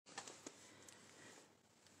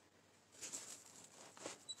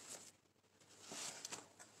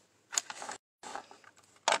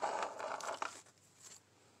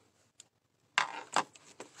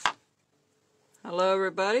Hello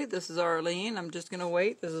everybody, this is Arlene. I'm just going to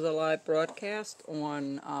wait. This is a live broadcast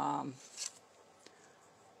on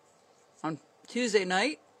Tuesday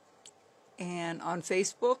night and on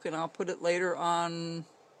Facebook, and I'll put it later on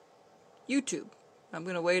YouTube. I'm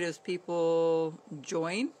going to wait as people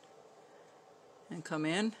join and come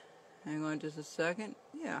in. Hang on just a second.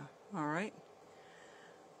 Yeah, alright.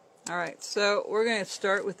 Alright, so we're going to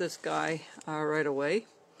start with this guy right away.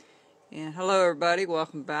 And hello everybody,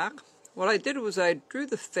 welcome back. What I did was I drew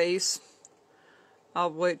the face.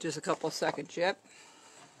 I'll wait just a couple seconds yet.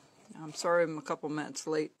 I'm sorry I'm a couple minutes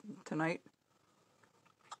late tonight.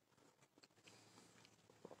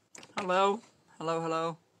 Hello, hello,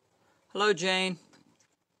 hello. Hello Jane.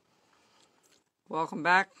 Welcome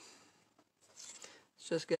back. Let's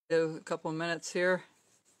just get a couple of minutes here.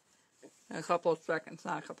 A couple of seconds,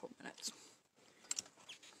 not a couple of minutes.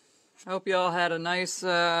 I hope you all had a nice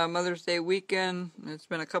Mother's Day weekend. It's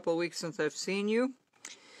been a couple of weeks since I've seen you.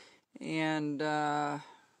 And we're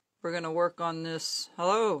going to work on this.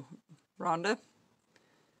 Hello, Rhonda.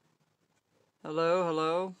 Hello,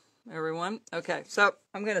 hello, everyone. Okay, so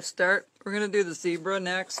I'm going to start. We're going to do the zebra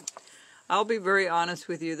next. I'll be very honest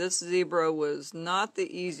with you. This zebra was not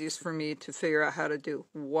the easiest for me to figure out how to do.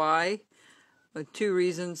 Why? Two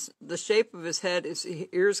reasons. The shape of his head, his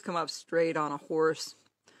ears come up straight on a horse.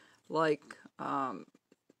 Like,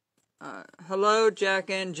 hello, Jack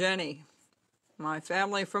and Jenny, my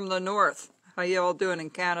family from the north. How you all doing in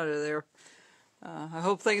Canada there? I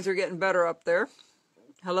hope things are getting better up there.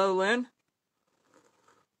 Hello, Lynn.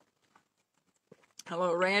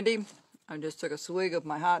 Hello, Randy. I just took a swig of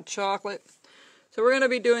my hot chocolate. So we're going to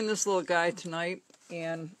be doing this little guy tonight,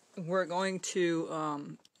 and we're going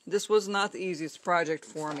to, this was not the easiest project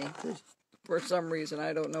for me, for some reason.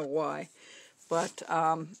 I don't know why. But,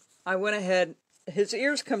 I went ahead, his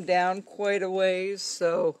ears come down quite a ways,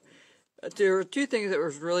 so there were two things that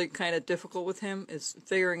was really kind of difficult with him, is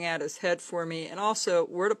figuring out his head for me, and also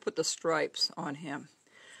where to put the stripes on him.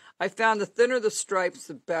 I found the thinner the stripes,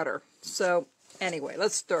 the better. So, anyway,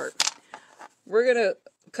 let's start. We're going to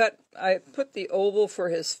cut, I put the oval for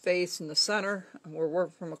his face in the center, and we're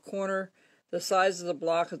working from a corner. The size of the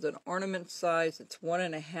block is an ornament size. It's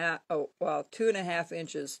 2.5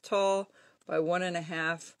 inches tall by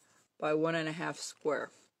 1.5 by 1.5 square.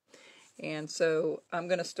 And so I'm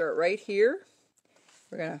going to start right here.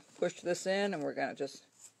 We're going to push this in, and we're going to just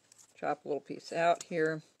chop a little piece out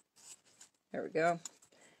here. There we go.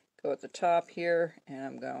 Go at the top here, and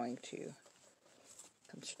I'm going to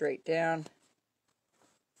come straight down.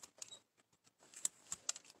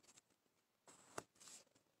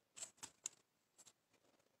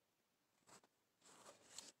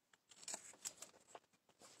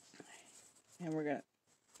 And we're going to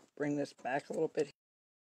bring this back a little bit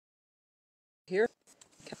here.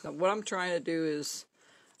 Now, what I'm trying to do is,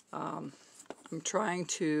 I'm trying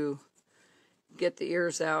to get the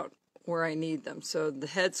ears out where I need them. So the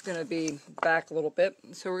head's going to be back a little bit.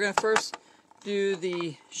 So we're going to first do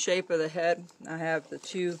the shape of the head. I have the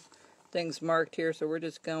two things marked here, so we're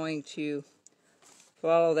just going to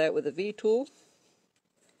follow that with a V-tool.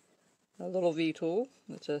 A little V-tool.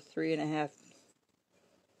 It's a 3.5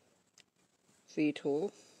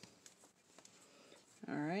 V-tool.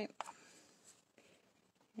 Alright.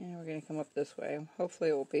 And we're going to come up this way. Hopefully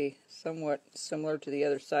it will be somewhat similar to the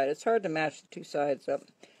other side. It's hard to match the two sides up.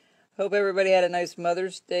 Hope everybody had a nice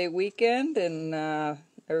Mother's Day weekend and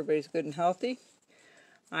everybody's good and healthy.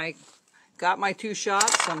 I got my 2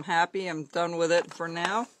 shots. I'm happy. I'm done with it for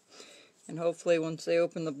now. And hopefully once they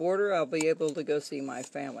open the border, I'll be able to go see my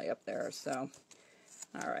family up there. So,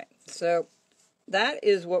 alright. So, that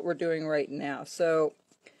is what we're doing right now. So,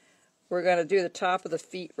 we're going to do the top of the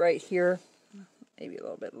feet right here. Maybe a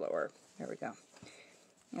little bit lower. There we go.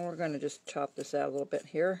 And we're going to just chop this out a little bit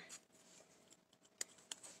here.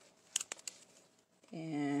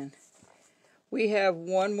 And we have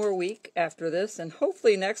one more week after this. And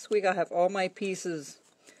hopefully next week I'll have all my pieces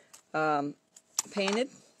painted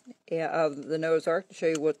of the nose arc to show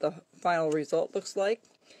you what the final result looks like.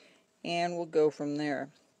 And we'll go from there.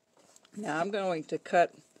 Now I'm going to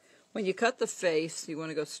cut, when you cut the face, you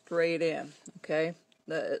want to go straight in, okay?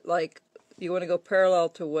 Like, you want to go parallel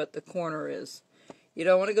to what the corner is. You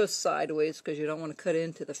don't want to go sideways because you don't want to cut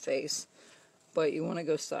into the face, but you want to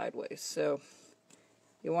go sideways. So,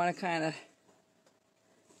 you want to kind of,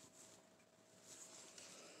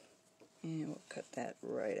 and we'll cut that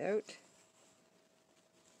right out.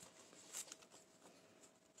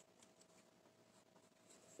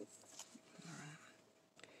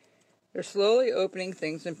 They're slowly opening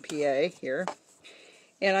things in PA here.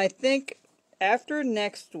 And I think after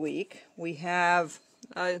next week, we have,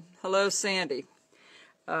 hello Sandy.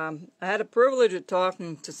 I had a privilege of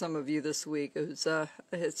talking to some of you this week.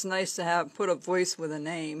 It's nice to put a voice with a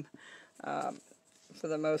name for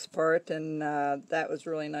the most part, and that was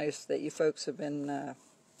really nice that you folks have been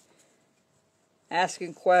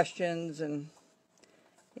asking questions, and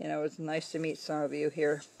it's nice to meet some of you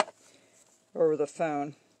here over the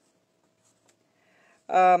phone.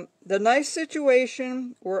 The nice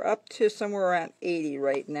situation, we're up to somewhere around 80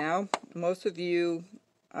 right now. Most of you,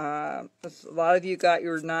 a lot of you got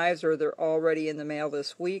your knives, or they're already in the mail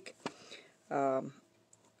this week.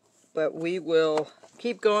 But we will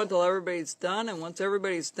keep going till everybody's done, and once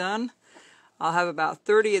everybody's done, I'll have about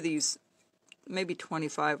 30 of these, maybe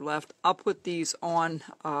 25 left. I'll put these on,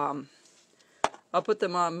 I'll put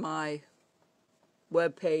them on my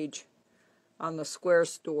webpage on the Square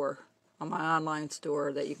store, on my online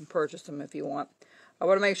store, that you can purchase them if you want. I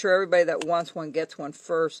want to make sure everybody that wants one gets one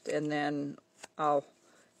first, and then I'll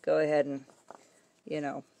go ahead and,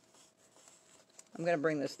 I'm going to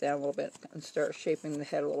bring this down a little bit and start shaping the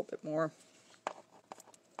head a little bit more.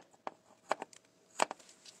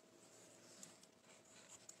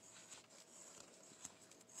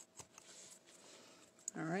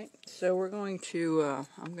 Alright, so we're going to,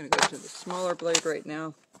 I'm going to go to the smaller blade right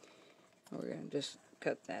now. We're going to just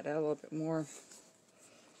cut that out a little bit more.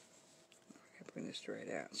 Bring this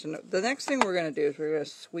straight out. So the next thing we're going to do is we're going to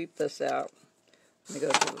sweep this out. Let me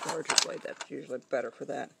go to the larger blade. That's usually better for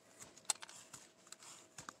that.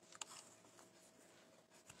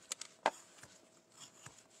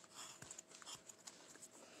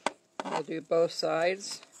 I'll do both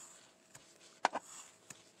sides.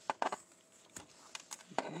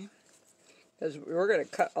 Okay. Because we're going to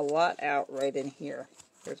cut a lot out right in here.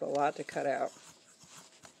 There's a lot to cut out.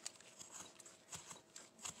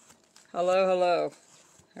 Hello,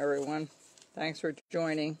 everyone. Thanks for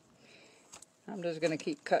joining. I'm just going to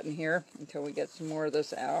keep cutting here until we get some more of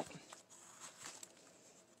this out.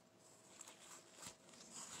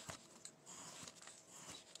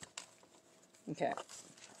 Okay.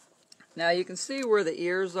 Now you can see where the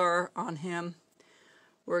ears are on him.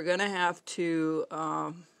 We're going to have to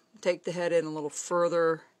take the head in a little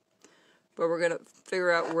further, but we're going to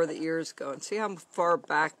figure out where the ears go. And see how far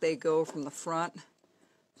back they go from the front?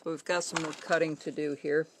 So we've got some more cutting to do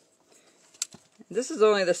here. This is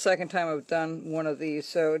only the second time I've done one of these,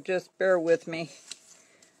 so just bear with me.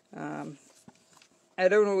 I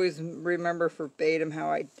don't always remember verbatim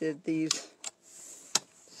how I did these,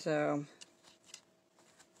 so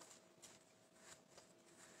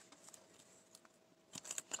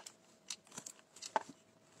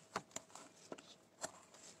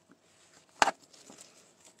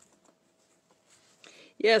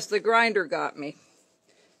yes, the grinder got me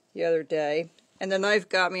the other day, and the knife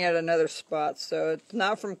got me at another spot, so it's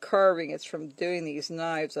not from carving, it's from doing these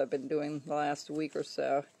knives I've been doing the last week or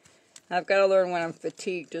so. I've got to learn when I'm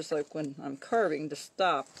fatigued, just like when I'm carving, to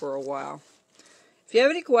stop for a while. If you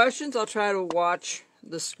have any questions, I'll try to watch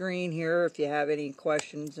the screen here if you have any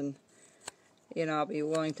questions, and I'll be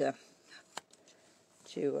willing to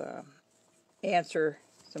answer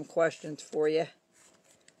some questions for you,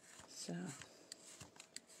 so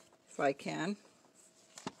if I can.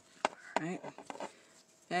 Right.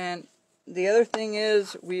 And the other thing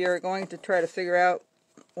is, we are going to try to figure out,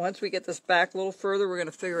 once we get this back a little further, we're going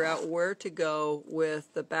to figure out where to go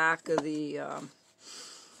with the back of the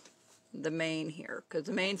mane here, because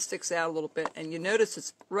the mane sticks out a little bit, and you notice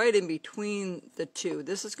it's right in between the two.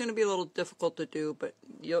 This is going to be a little difficult to do, but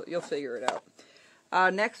you'll figure it out.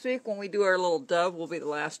 Next week, when we do our little dove, will be the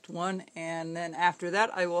last one, and then after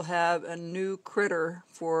that, I will have a new critter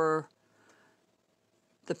for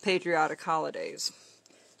the patriotic holidays.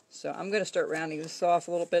 So I'm going to start rounding this off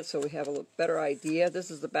a little bit so we have a little better idea.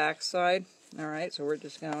 This is the back side. Alright, so we're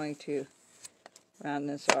just going to round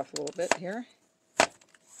this off a little bit here.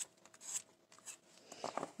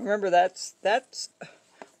 Remember, that's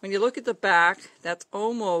when you look at the back, that's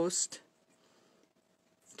almost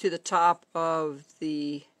to the top of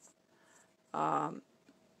the hello,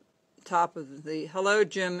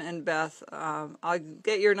 Jim and Beth. I'll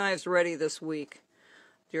get your knives ready this week,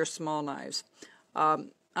 your small knives.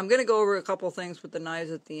 I'm going to go over a couple things with the knives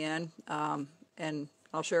at the end, and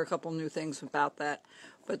I'll share a couple new things about that.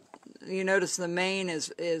 But you notice the mane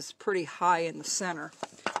is pretty high in the center.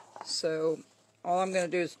 So all I'm going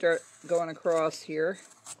to do is start going across here.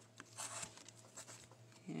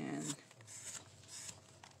 And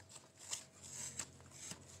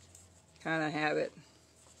kind of have it.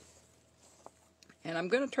 And I'm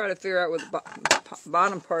going to try to figure out what the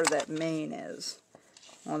bottom part of that mane is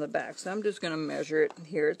on the back. So I'm just going to measure it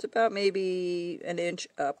here. It's about maybe an inch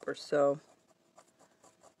up or so.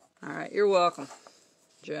 Alright, you're welcome.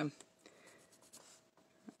 Jim.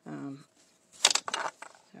 So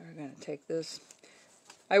we're going to take this.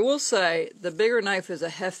 I will say the bigger knife is a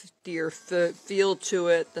heftier feel to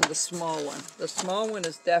it than the small one. The small one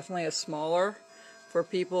is definitely a smaller. For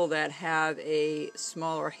people that have a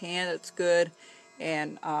smaller hand, it's good.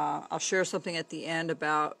 And I'll share something at the end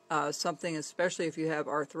about something, especially if you have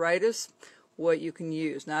arthritis, what you can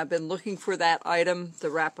use. Now, I've been looking for that item to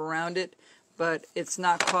wrap around it, but it's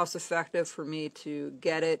not cost effective for me to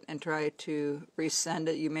get it and try to resend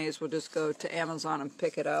it. You may as well just go to Amazon and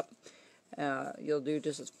pick it up. You'll do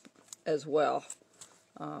just as well,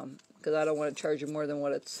 because I don't want to charge you more than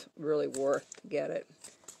what it's really worth to get it.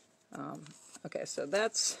 Okay, so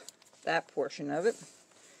that's that portion of it.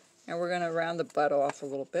 And we're going to round the butt off a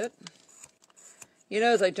little bit. You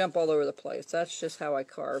notice I jump all over the place. That's just how I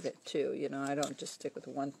carve it too. You know, I don't just stick with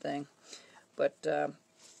one thing. But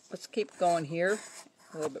let's keep going here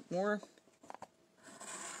a little bit more.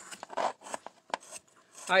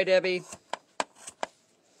 Hi, Debbie.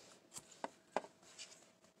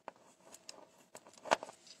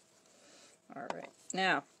 All right,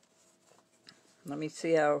 now let me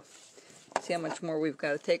see how much more we've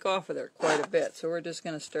got to take off of there. Quite a bit. So we're just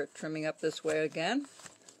going to start trimming up this way again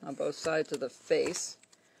on both sides of the face,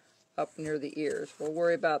 up near the ears. We'll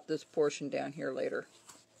worry about this portion down here later.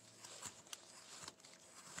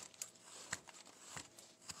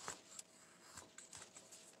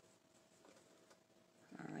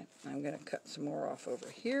 All right, I'm going to cut some more off over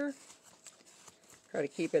here. Try to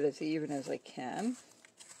keep it as even as I can.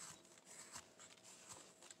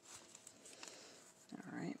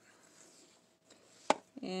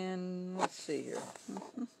 And let's see here.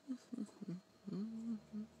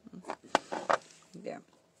 Yeah.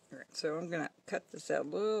 All right. So I'm going to cut this out a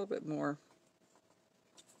little bit more,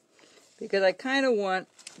 because I kind of want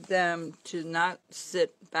them to not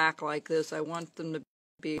sit back like this. I want them to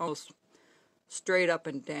be almost straight up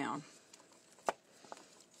and down.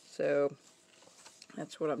 So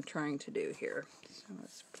that's what I'm trying to do here. So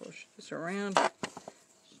let's push this around.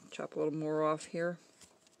 Chop a little more off here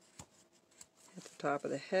at the top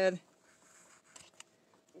of the head.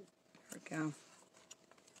 There we go.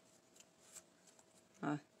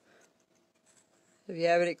 If you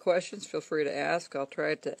have any questions, feel free to ask. I'll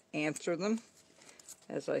try to answer them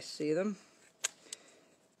as I see them.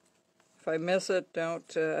 If I miss it, don't...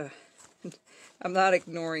 I'm not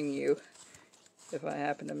ignoring you if I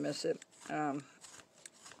happen to miss it.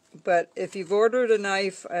 But if you've ordered a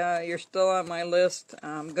knife, you're still on my list.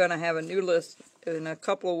 I'm going to have a new list in a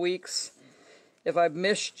couple of weeks. If I've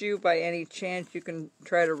missed you by any chance, you can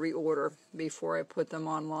try to reorder before I put them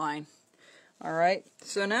online. All right,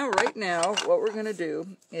 so now, right now, what we're going to do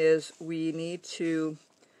is we need to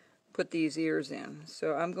put these ears in.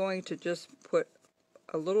 So I'm going to just put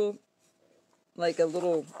a little, like a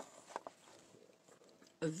little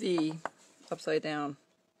V, upside down,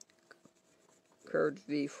 curved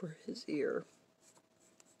V for his ear.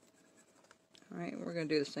 All right, we're going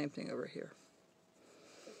to do the same thing over here.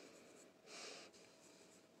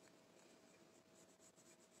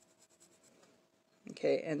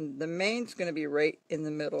 Okay, and the mane's going to be right in the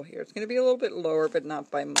middle here. It's going to be a little bit lower, but not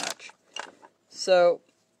by much. So,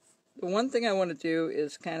 the one thing I want to do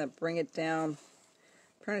is kind of bring it down.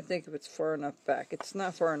 I'm trying to think if it's far enough back. It's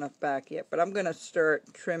not far enough back yet, but I'm going to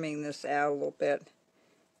start trimming this out a little bit.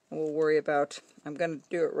 And we'll worry about, I'm going to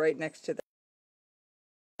do it right next to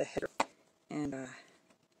the head. And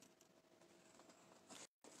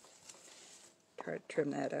try to trim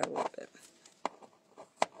that out a little bit.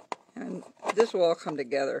 And this will all come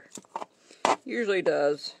together. Usually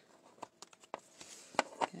does.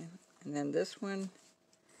 Okay. And then this one,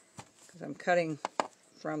 because I'm cutting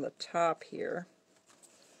from the top here.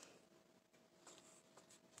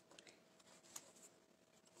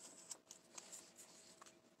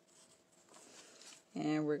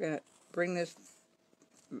 And we're going to bring this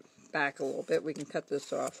back a little bit. We can cut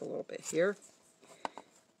this off a little bit here.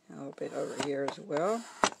 A little bit over here as well.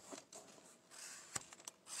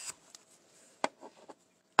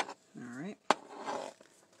 Alright,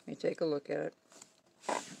 let me take a look at it.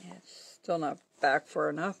 It's still not back far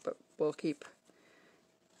enough, but we'll keep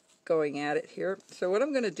going at it here. So what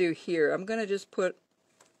I'm going to do here, I'm going to just put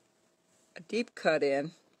a deep cut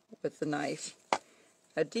in with the knife.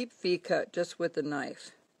 A deep V cut just with the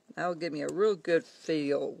knife. That'll give me a real good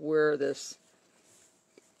feel where this,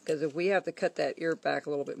 because if we have to cut that ear back a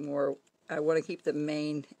little bit more, I want to keep the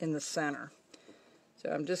mane in the center. So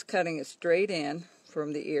I'm just cutting it straight in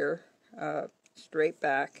from the ear, straight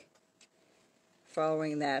back,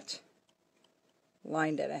 following that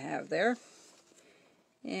line that I have there.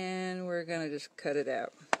 And we're going to just cut it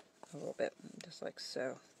out a little bit. just like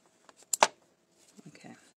so.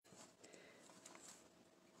 Okay.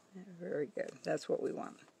 Very good. That's what we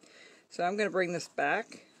want. So I'm going to bring this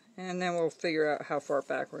back, and then we'll figure out how far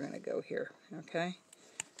back we're going to go here. Okay?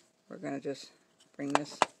 We're going to just bring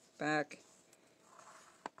this back,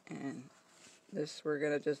 and this we're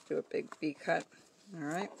going to just do a big V-cut.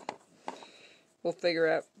 Alright? We'll figure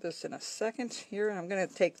out this in a second here. I'm going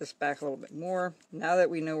to take this back a little bit more. Now that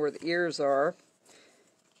we know where the ears are,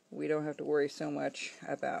 we don't have to worry so much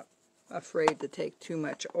about afraid to take too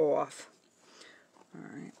much off.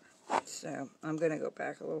 Alright. So I'm going to go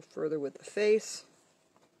back a little further with the face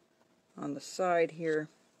on the side here,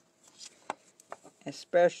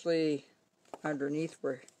 especially underneath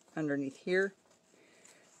here.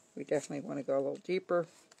 We definitely want to go a little deeper.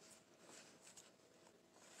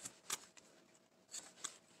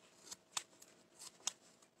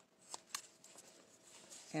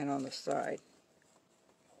 And on the side.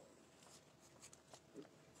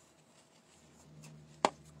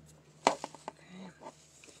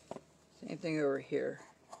 Same thing over here.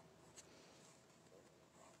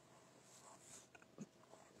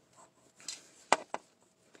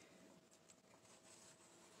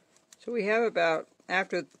 So we have about,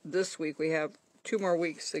 after this week, we have 2 more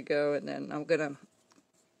weeks to go, and then I'm going to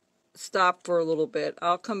stop for a little bit.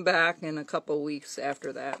 I'll come back in a couple weeks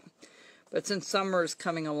after that. But since summer is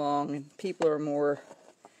coming along and people are more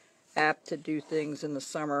apt to do things in the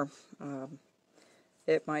summer,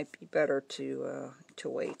 it might be better to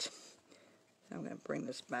wait. I'm going to bring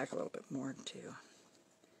this back a little bit more too.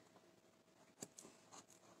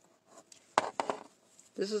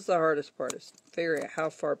 This is the hardest part, is figuring out how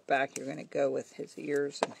far back you're going to go with his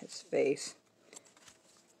ears and his face.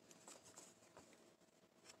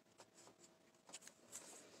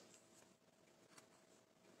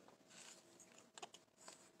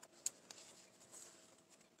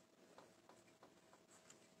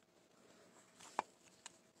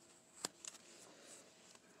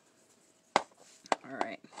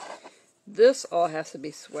 Alright. This all has to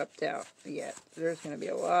be swept out yet. There's going to be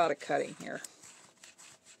a lot of cutting here.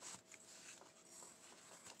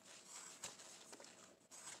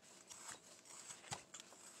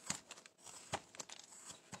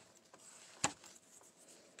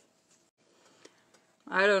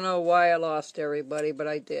 I don't know why I lost everybody, but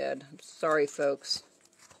I did. I'm sorry, folks.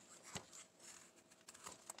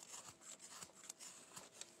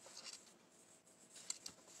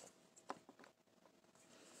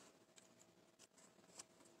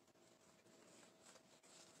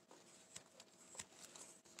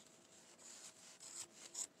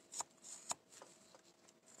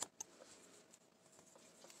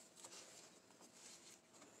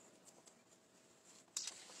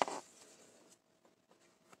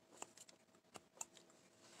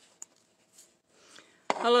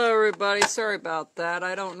 Hello everybody, sorry about that.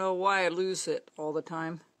 I don't know why I lose it all the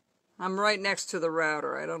time. I'm right next to the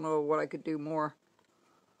router. I don't know what I could do more.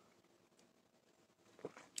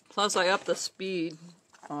 Plus I upped the speed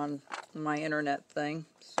on my internet thing,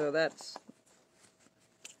 so that's...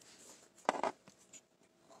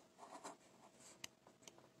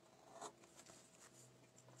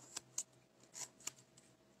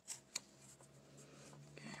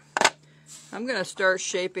 I'm going to start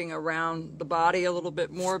shaping around the body a little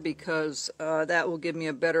bit more because that will give me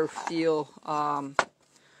a better feel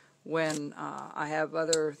when I have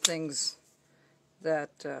other things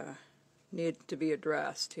that need to be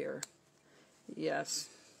addressed here. Yes,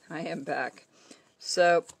 I am back.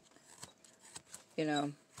 So, you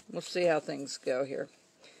know, we'll see how things go here.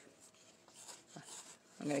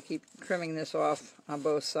 I'm going to keep trimming this off on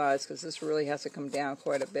both sides because this really has to come down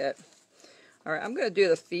quite a bit. Alright, I'm going to do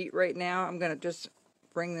the feet right now. I'm going to just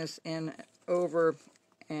bring this in over,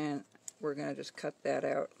 and we're going to just cut that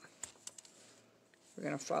out. We're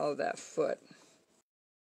going to follow that foot.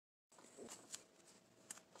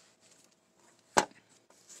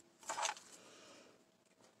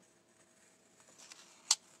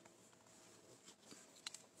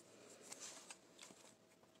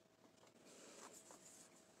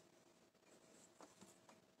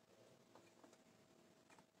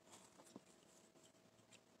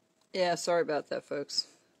 Yeah, sorry about that, folks.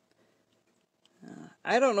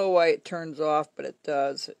 I don't know why it turns off, but it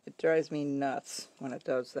does. It drives me nuts when it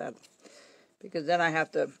does that. Because then I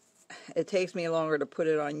have to... It takes me longer to put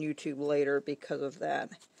it on YouTube later because of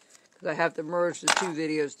that. Because I have to merge the 2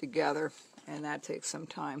 videos together, and that takes some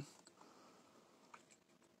time.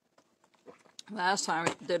 Last time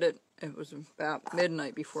I did it, it was about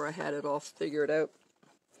midnight before I had it all figured out.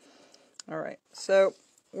 Alright, so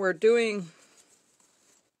we're doing...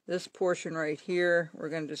 this portion right here, we're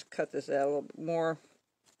going to just cut this out a little bit more.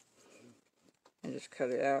 and just cut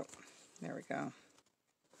it out. There we go.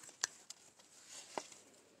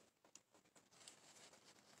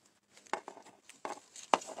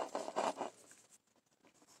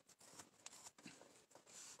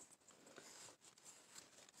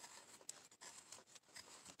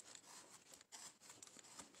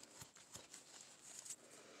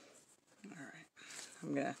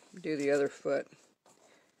 I'm going to do the other foot.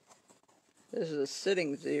 This is a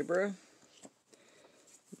sitting zebra,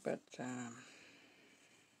 but so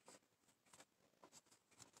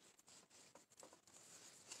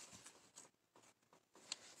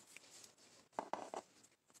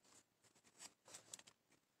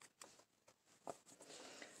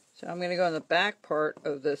I'm going to go on the back part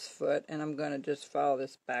of this foot, and I'm going to just follow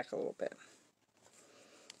this back a little bit.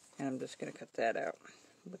 And I'm just going to cut that out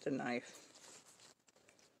with a knife.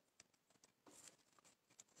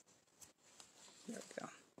 There we go.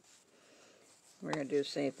 We're going to do the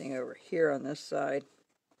same thing over here on this side.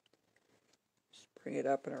 Just bring it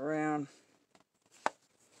up and around.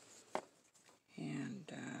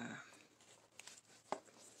 And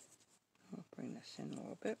I'll bring this in a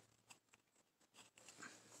little bit.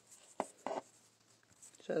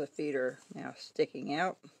 So the feet are now sticking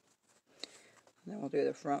out. And then we'll do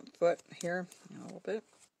the front foot here a little bit.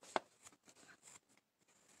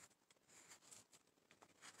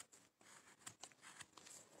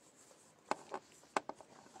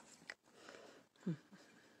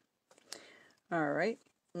 Alright,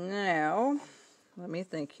 now, let me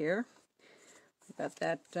think here. We got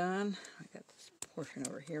that done. I got this portion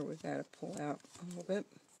over here we've got to pull out a little bit.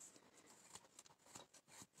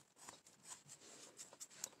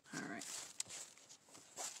 Alright.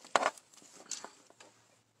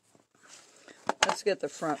 Let's get the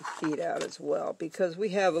front feet out as well, because we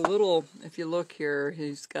have a little, if you look here,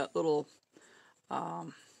 he's got little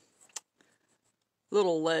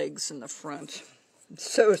little legs in the front.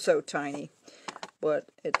 So tiny, but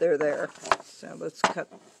they're there. So let's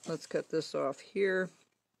cut this off here.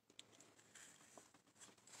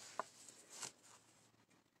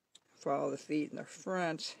 Follow the feet in the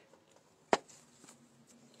front.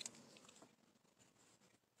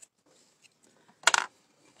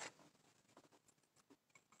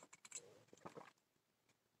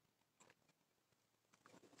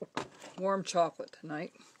 Warm chocolate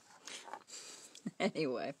tonight.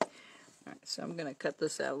 Anyway, all right, so I'm going to cut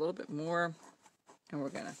this out a little bit more, and we're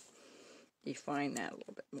going to define that a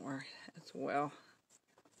little bit more as well.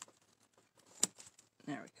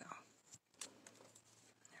 There we go.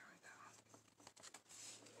 There we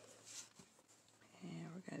go. And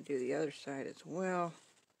we're going to do the other side as well.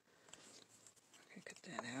 I'm going to cut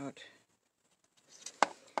that out.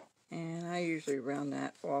 And I usually round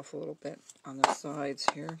that off a little bit on the sides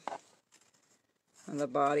here, on the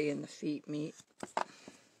body and the feet meet.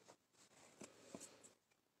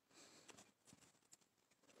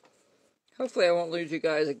 Hopefully I won't lose you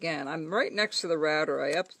guys again. I'm right next to the router.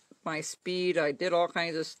 I upped my speed. I did all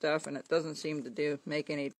kinds of stuff, and it doesn't seem to make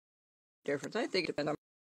any difference. I think it depends on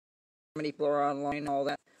how many people are online and all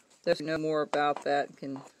that. Those who know more about that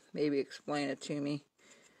can maybe explain it to me.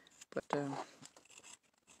 But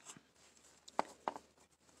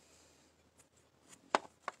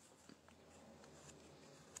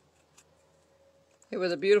it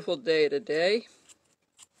was a beautiful day today,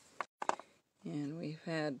 and we've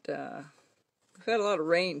had a lot of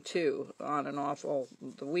rain too, on and off all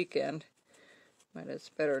the weekend, but it's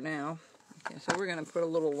better now. Okay, so we're going to put a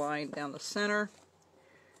little line down the center,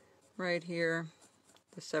 right here,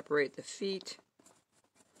 to separate the feet.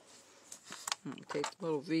 Take the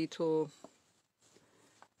little V tool.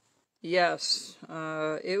 Yes,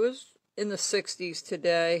 it was in the 60s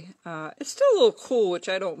today. It's still a little cool, which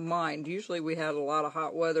I don't mind. Usually we had a lot of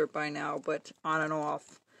hot weather by now, but on and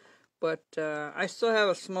off. But I still have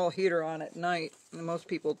a small heater on at night, and most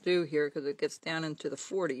people do here because it gets down into the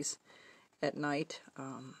 40s at night.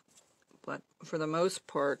 But for the most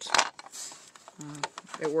part,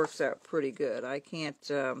 it works out pretty good. I can't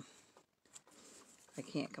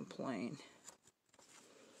complain.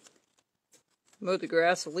 Mowed the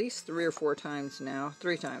grass at least 3 or 4 times now.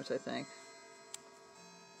 3 times, I think.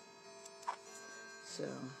 So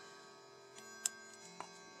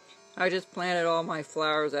I just planted all my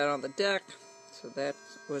flowers out on the deck, so that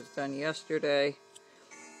was done yesterday.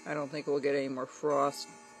 I don't think we'll get any more frost.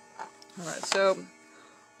 Alright, so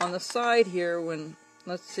on the side here,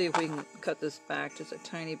 let's see if we can cut this back just a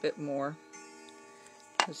tiny bit more,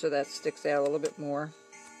 so that sticks out a little bit more.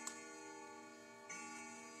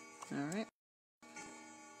 Alright.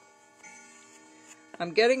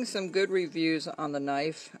 I'm getting some good reviews on the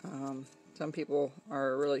knife. Some people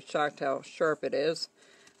are really shocked how sharp it is.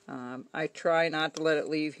 I try not to let it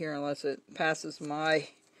leave here unless it passes my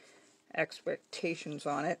expectations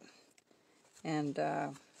on it. And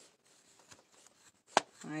I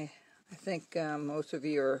think most of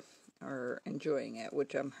you are enjoying it,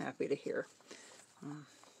 which I'm happy to hear.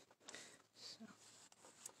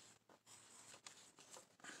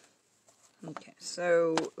 Okay,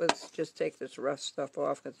 so let's just take this rough stuff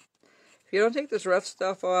off. Cause if you don't take this rough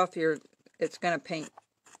stuff off, it's going to paint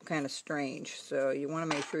kind of strange. So you want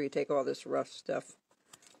to make sure you take all this rough stuff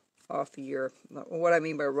off your. What I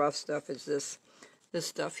mean by rough stuff is this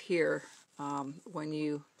stuff here. When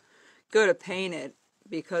you go to paint it,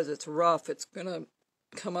 because it's rough, it's going to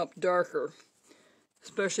come up darker,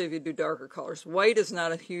 especially if you do darker colors. White is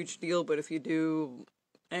not a huge deal, but if you do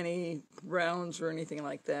any browns or anything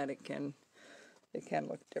like that, it can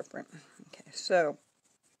look different. Okay, so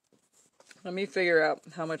let me figure out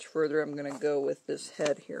how much further I'm going to go with this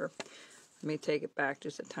head here. Let me take it back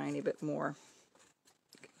just a tiny bit more.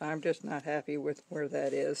 I'm just not happy with where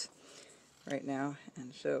that is right now,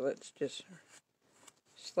 and so let's just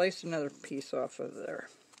slice another piece off of there.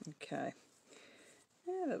 Okay,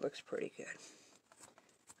 yeah, that looks pretty good.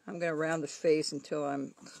 I'm going to round the face until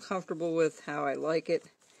I'm comfortable with how I like it.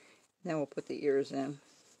 Then we'll put the ears in.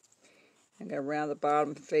 I'm going to round the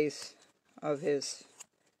bottom face of his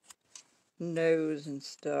nose and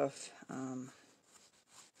stuff.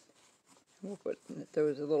 We'll put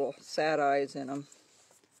those little sad eyes in them.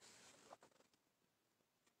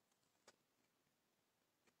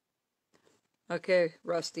 Okay,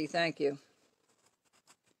 Rusty, thank you.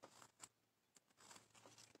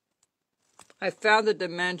 I found the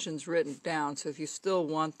dimensions written down, so if you still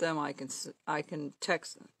want them, I can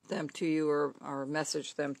text them to you or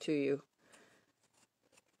message them to you.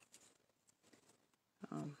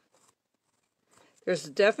 There's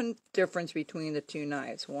a definite difference between the two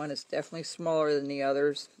knives. One is definitely smaller than the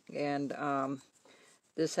others, and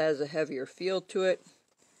this has a heavier feel to it,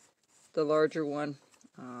 the larger one.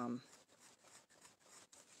 I'm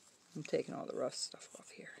taking all the rough stuff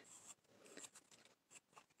off here.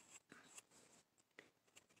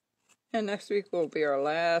 And next week will be our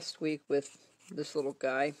last week with this little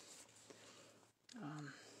guy.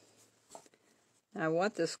 I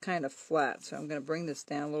want this kind of flat, so I'm going to bring this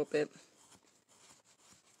down a little bit.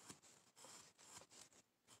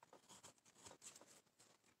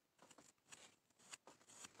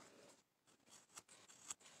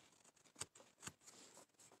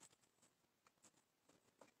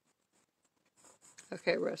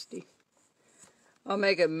 Okay, Rusty. I'll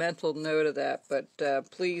make a mental note of that, but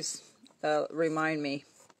please remind me.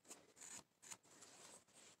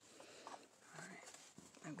 All right,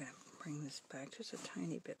 I'm going to bring this back just a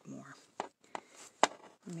tiny bit more.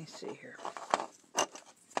 Let me see here.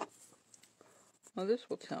 Well, this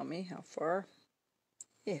will tell me how far.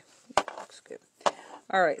 Yeah, looks good.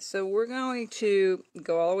 All right, so we're going to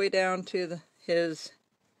go all the way down to his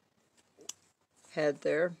head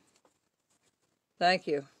there. Thank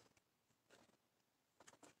you.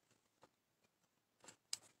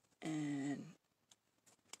 And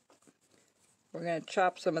we're going to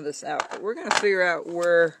chop some of this out, but we're going to figure out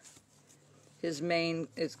where his mane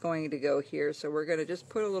is going to go here. So we're going to just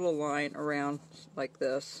put a little line around like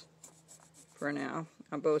this for now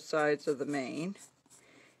on both sides of the mane.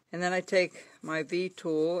 And then I take my V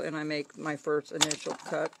tool and I make my first initial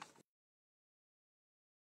cut.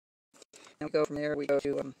 And we go from there, we go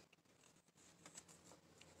to,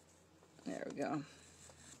 there we go.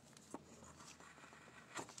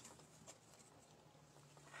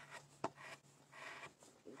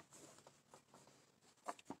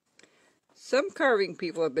 Some carving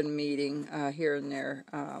people have been meeting here and there.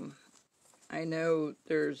 I know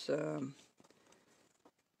there's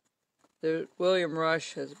William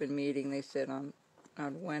Rush has been meeting, they said, on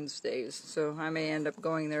Wednesdays. So I may end up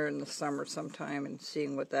going there in the summer sometime and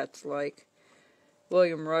seeing what that's like.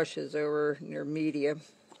 William Rush is over near Media.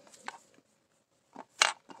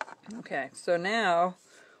 Okay, so now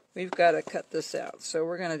we've got to cut this out. So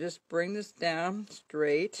we're going to just bring this down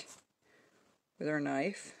straight with our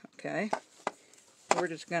knife. Okay. We're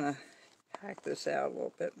just going to hack this out a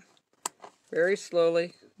little bit. Very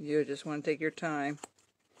slowly. You just want to take your time.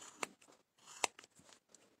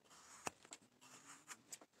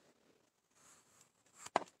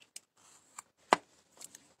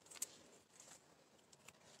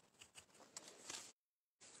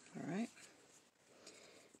 Alright.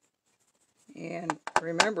 And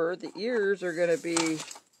remember, the ears are going to be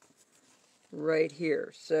right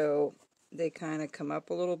here. So they kind of come up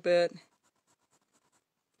a little bit.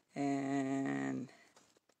 And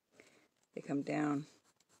they come down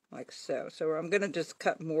like so. So I'm going to just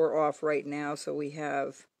cut more off right now so we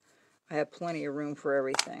have I have plenty of room for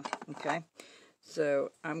everything, okay?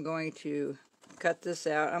 So I'm going to cut this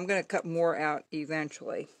out. I'm going to cut more out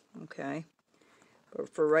eventually, okay? But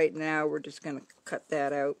for right now, we're just going to cut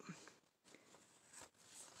that out.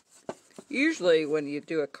 Usually when you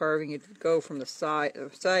do a carving, you go from the side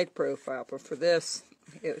profile, but for this,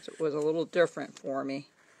 it was a little different for me.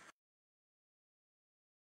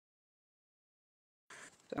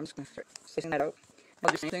 So I'm just going to start slicing that out. I'll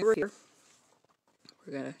do the same thing over here.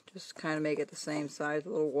 We're going to just kind of make it the same size, a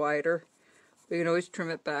little wider. We can always trim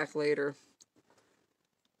it back later.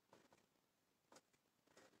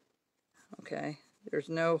 Okay, there's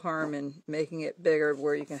no harm in making it bigger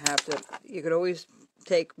where you can always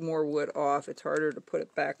take more wood off. It's harder to put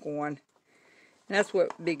it back on. And that's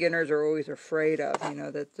what beginners are always afraid of, you know,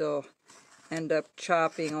 that they'll end up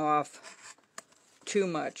chopping off too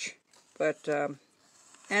much. But, and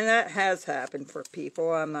that has happened for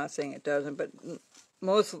people. I'm not saying it doesn't, but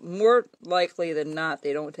more likely than not,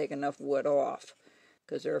 they don't take enough wood off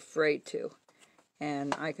because they're afraid to.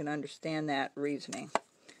 And I can understand that reasoning.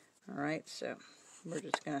 Alright, so we're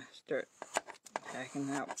just going to start packing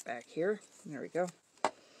out back here. There we go.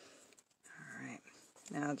 Alright,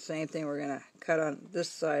 now the same thing, we're going to cut on this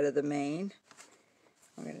side of the mane.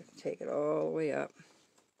 I'm going to take it all the way up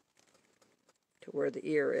to where the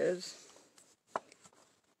ear is.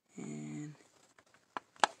 And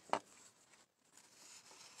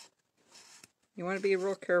you want to be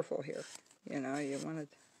real careful here. You know, you want to,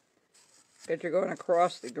 but you're going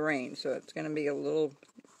across the grain, so it's going to be a little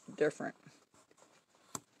different.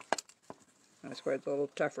 That's why it's a little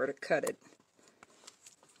tougher to cut it.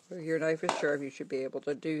 If your knife is sharp, you should be able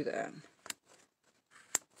to do that.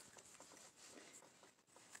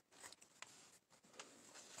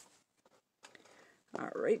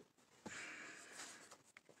 Alright.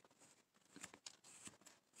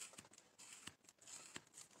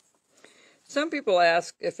 Some people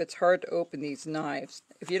ask if it's hard to open these knives.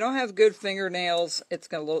 If you don't have good fingernails, it's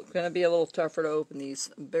going to be a little tougher to open these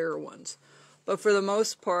bigger ones. But for the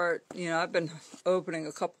most part, you know, I've been opening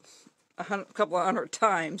a couple of hundred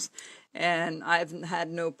times, and I've had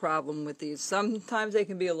no problem with these. Sometimes they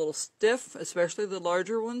can be a little stiff, especially the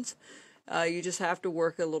larger ones. You just have to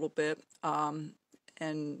work a little bit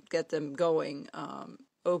and get them going,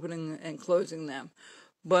 opening and closing them.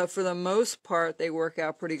 But for the most part, they work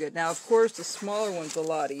out pretty good. Now, of course, the smaller one's a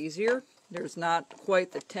lot easier. There's not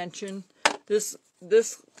quite the tension. This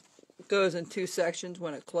goes in two sections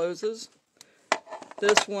when it closes.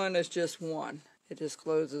 This one is just one. It just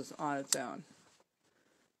closes on its own.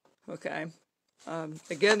 Okay.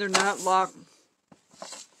 Again, they're not lock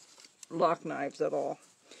knives at all.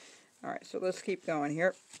 All right, so let's keep going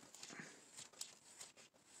here.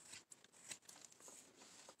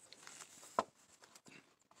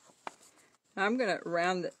 I'm going to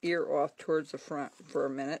round the ear off towards the front for a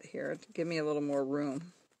minute here to give me a little more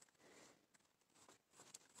room.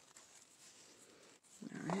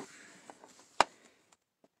 All right.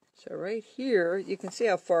 So right here, you can see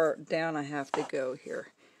how far down I have to go here.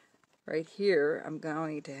 Right here, I'm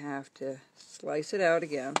going to have to slice it out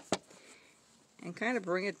again and kind of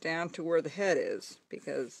bring it down to where the head is,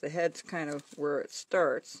 because the head's kind of where it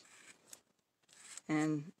starts.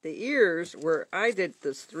 And the ears, where I did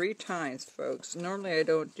this 3 times, folks. Normally I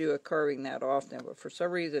don't do a carving that often, but for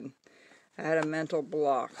some reason I had a mental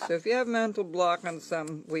block. So if you have a mental block on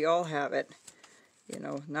something, we all have it. You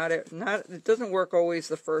know, it doesn't work always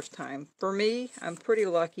the first time. For me, I'm pretty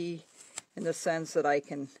lucky in the sense that I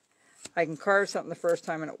can carve something the first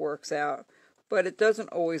time and it works out, but it doesn't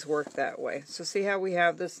always work that way. So see how we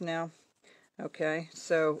have this now? Okay,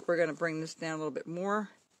 so we're going to bring this down a little bit more,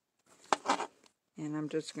 and I'm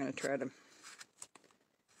just going to try to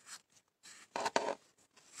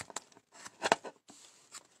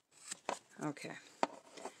okay,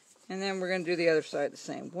 and then we're going to do the other side the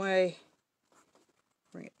same way.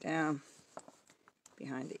 Bring it down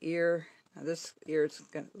behind the ear. Now this ear is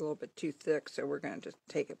a little bit too thick, so we're going to just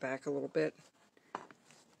take it back a little bit.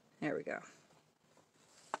 There we go.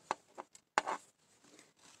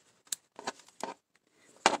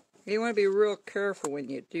 You want to be real careful when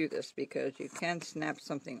you do this, because you can snap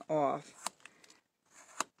something off.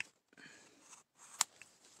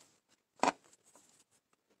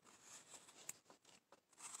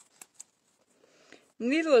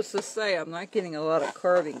 Needless to say, I'm not getting a lot of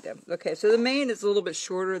carving done. Okay, so the mane is a little bit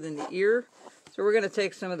shorter than the ear, so we're going to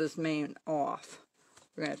take some of this mane off.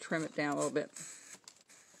 We're going to trim it down a little bit.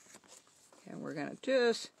 And we're going to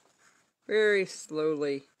just very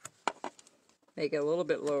slowly make it a little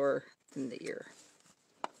bit lower than the ear.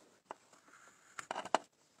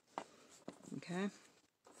 Okay.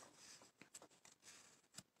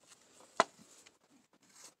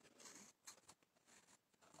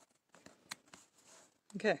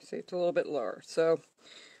 Okay, see, it's a little bit lower. So,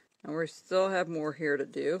 and we still have more here to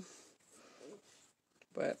do,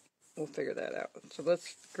 but we'll figure that out. So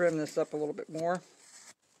let's trim this up a little bit more.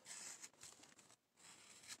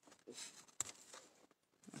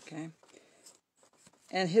 Okay.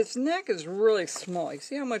 And his neck is really small. You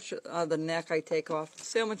see how much of the neck I take off?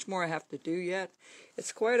 See how much more I have to do yet?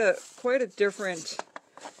 It's quite a different.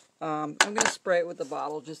 I'm going to spray it with the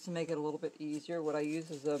bottle just to make it a little bit easier. What I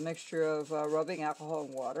use is a mixture of rubbing alcohol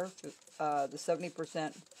and water. The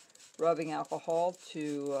 70% rubbing alcohol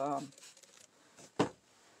to,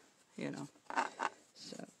 you know,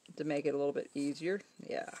 so to make it a little bit easier.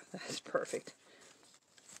 Yeah, that's perfect.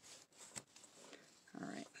 All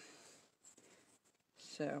right.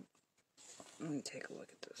 So, let me take a look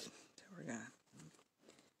at this. So we're going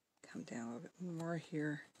to come down a little bit more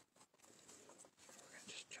here. We're going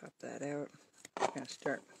to just chop that out. We're going to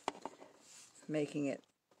start making it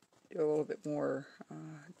do a little bit more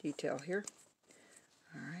detail here.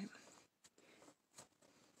 All right.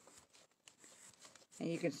 And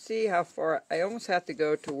you can see how far, I almost have to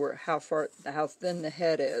go to where, how thin the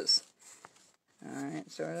head is. All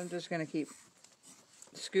right, so I'm just going to keep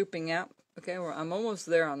scooping out. Okay, well, I'm almost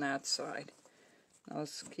there on that side. Now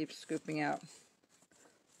let's keep scooping out.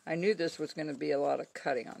 I knew this was going to be a lot of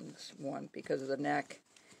cutting on this one because of the neck.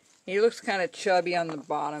 He looks kind of chubby on the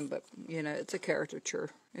bottom, but, you know, it's a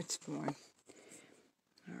caricature. It's fine.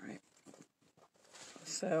 All right.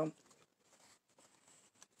 So,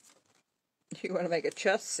 if you want to make a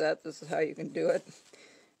chest set, this is how you can do it.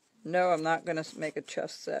 No, I'm not going to make a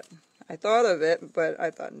chest set. I thought of it, but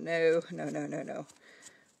I thought, no.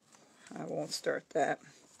 I won't start that.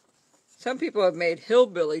 Some people have made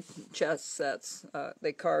hillbilly chest sets.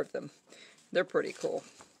 They carved them. They're pretty cool.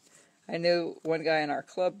 I knew one guy in our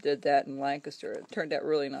club did that in Lancaster. It turned out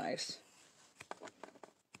really nice.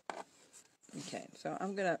 Okay, so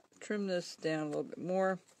I'm going to trim this down a little bit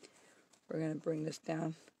more. We're going to bring this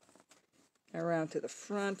down around to the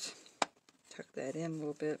front. Tuck that in a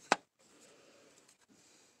little bit.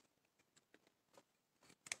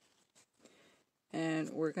 And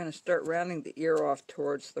we're going to start rounding the ear off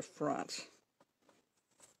towards the front.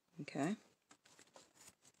 Okay?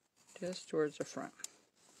 Just towards the front.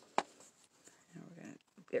 And we're going to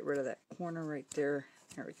get rid of that corner right there.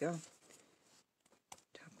 There we go.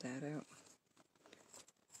 Top that out.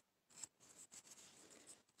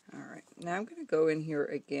 Alright, now I'm going to go in here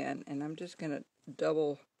again, and I'm just going to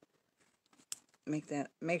double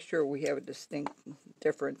make sure we have a distinct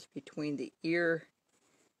difference between the ear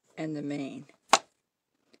and the mane.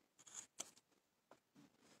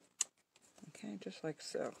 Okay, just like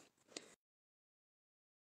so.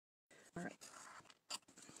 All right.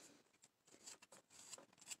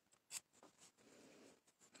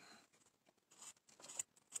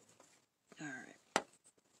 All right.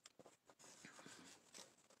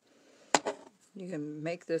 You can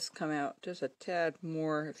make this come out just a tad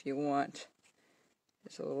more if you want.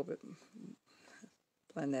 Just a little bit,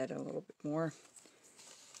 blend that in a little bit more.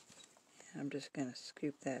 I'm just going to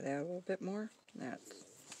scoop that out a little bit more. That's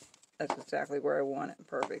exactly where I want it.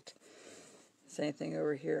 Perfect. Same thing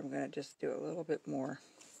over here. I'm going to just do a little bit more.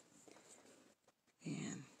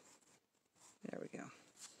 And there we go.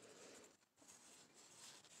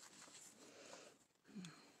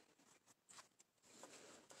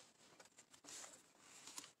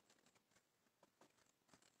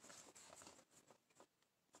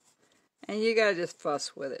 And you gotta just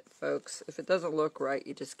fuss with it, folks. If it doesn't look right,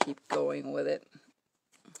 you just keep going with it.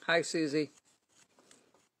 Hi, Susie.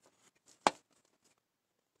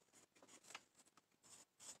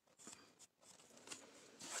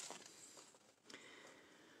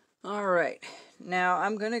 Alright, now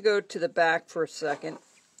I'm going to go to the back for a second,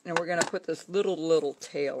 and we're going to put this little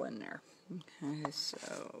tail in there. Okay,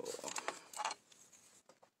 so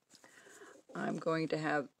I'm going to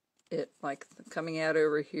have it like coming out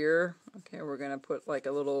over here. Okay, we're going to put like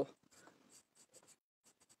a little,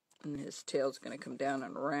 and his tail's going to come down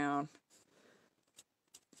and around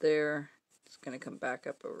there. It's going to come back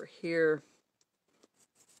up over here,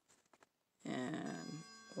 and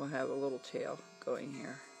we'll have a little tail going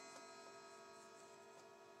here.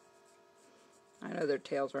 I know their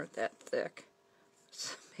tails aren't that thick.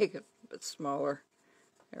 Let's make it a bit smaller.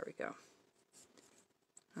 There we go.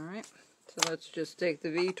 Alright, so let's just take the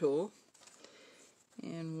V tool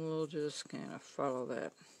and we'll just kind of follow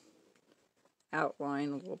that outline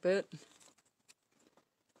a little bit.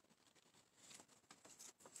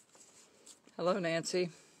 Hello, Nancy.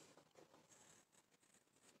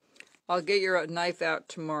 I'll get your knife out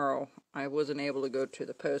tomorrow. I wasn't able to go to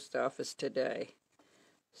the post office today.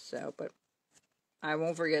 So, but I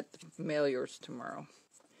won't forget to mail yours tomorrow.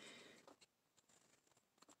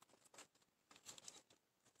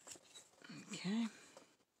 Okay.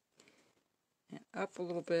 And up a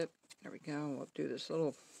little bit. There we go. We'll do this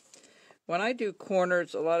little... When I do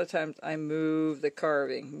corners, a lot of times I move the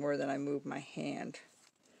carving more than I move my hand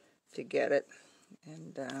to get it.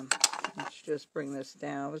 And let's just bring this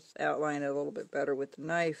down. Let's outline it a little bit better with the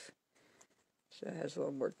knife, so it has a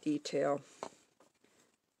little more detail.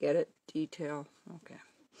 Get it? Detail. Okay.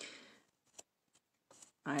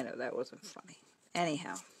 I know that wasn't funny.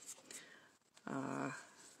 Anyhow. We're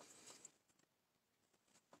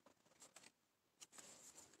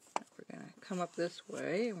going to come up this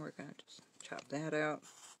way, and we're going to just chop that out.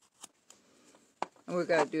 And we've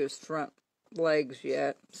got to do his front legs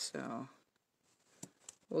yet, so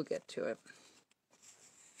we'll get to it.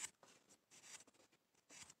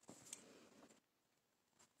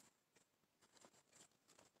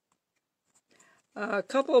 A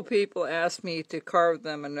couple of people asked me to carve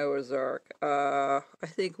them a Noah's Ark. I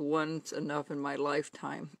think one's enough in my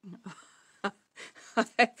lifetime.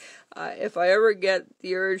 If I ever get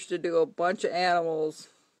the urge to do a bunch of animals,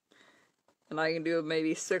 and I can do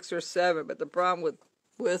maybe 6 or 7, but the problem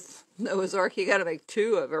with Noah's Ark, you got to make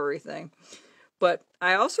 2 of everything. But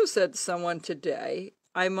I also said to someone today,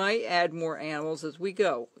 I might add more animals as we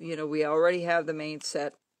go. You know, we already have the main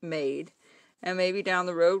set made. And maybe down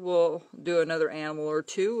the road we'll do another animal or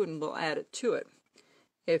 2 and we'll add it to it.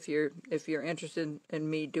 If you're interested in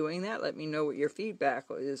me doing that, let me know what your feedback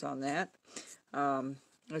is on that.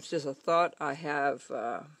 It's just a thought I have.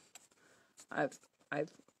 I've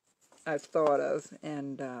thought of,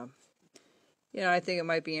 and you know, I think it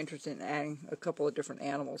might be interesting in adding a couple of different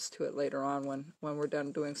animals to it later on when we're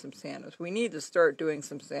done doing some Santas. We need to start doing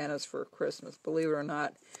some Santas for Christmas, believe it or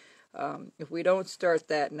not. If we don't start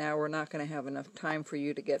that now, we're not going to have enough time for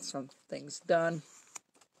you to get some things done.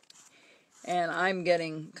 And I'm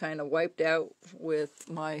getting kind of wiped out with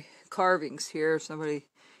my carvings here. Somebody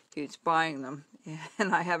keeps buying them,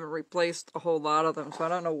 and I haven't replaced a whole lot of them, so I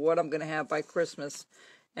don't know what I'm going to have by Christmas.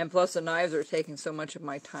 And plus, the knives are taking so much of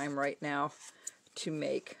my time right now to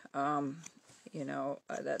make. You know,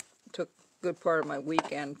 that took a good part of my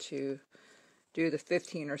weekend to do the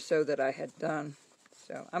 15 or so that I had done.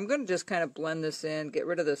 So I'm going to just kind of blend this in, get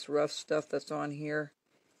rid of this rough stuff that's on here.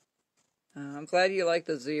 I'm glad you like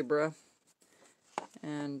the zebra.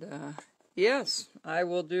 And yes, I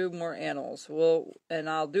will do more animals. And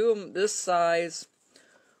I'll do them this size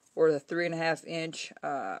or the 3.5 inch.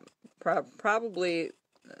 Probably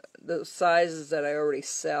the sizes that I already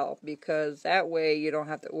sell, because that way you don't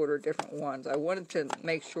have to order different ones. I wanted to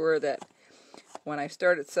make sure that when I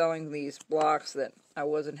started selling these blocks that I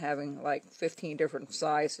wasn't having like 15 different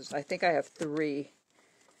sizes. I think I have 3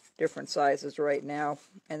 different sizes right now,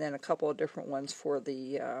 and then a couple of different ones for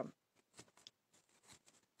the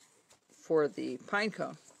pine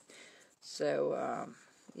cone. So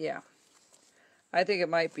yeah, I think it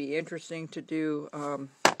might be interesting to do. I'm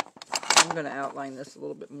going to outline this a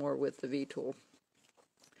little bit more with the V-tool.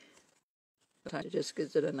 It just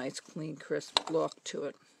gives it a nice, clean, crisp look to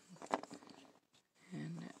it.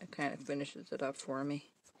 And it kind of finishes it up for me.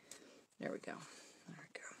 There we go. There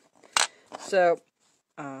we go. So,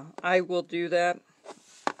 I will do that.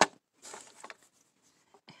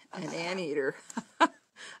 An anteater.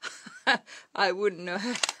 I wouldn't know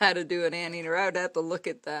how to do an anteater. I would have to look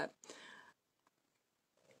at that.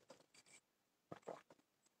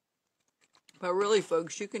 But really,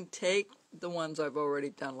 folks, you can take the ones I've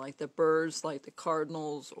already done, like the birds, like the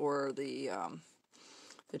cardinals, or the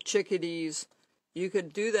chickadees. You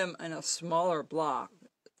could do them in a smaller block.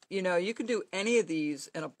 You know, you can do any of these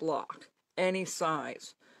in a block, any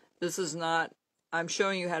size. This is not, I'm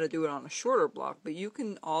showing you how to do it on a shorter block, but you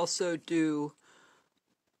can also do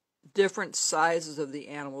different sizes of the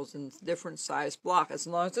animals in different size block. As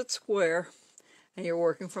long as it's square and you're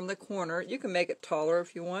working from the corner, you can make it taller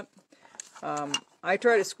if you want. I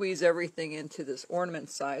try to squeeze everything into this ornament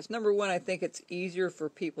size. Number one, I think it's easier for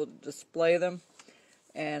people to display them.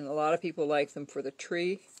 And a lot of people like them for the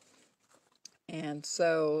tree. And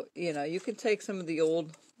so, you know, you can take some of the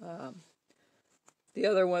old, the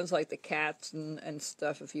other ones like the cats and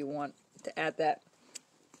stuff if you want to add that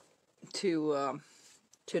to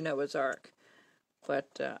Noah's Ark.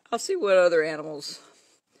 But I'll see what other animals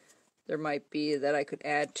there might be that I could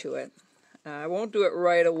add to it. I won't do it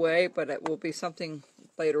right away, but it will be something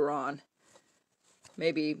later on.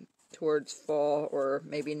 Maybe towards fall or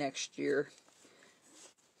maybe next year.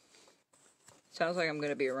 Sounds like I'm going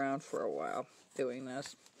to be around for a while doing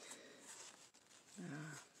this.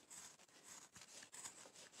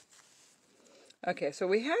 Okay, so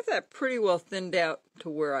we have that pretty well thinned out to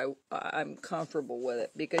where I'm comfortable with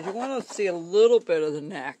it, because you want to see a little bit of the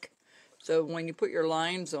neck. So when you put your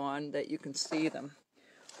lines on, that you can see them.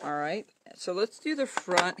 All right, so let's do the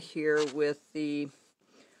front here with the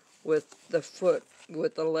foot,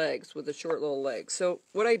 with the legs, with the short little legs. So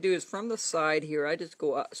what I do is from the side here, I just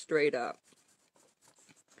go up, straight up.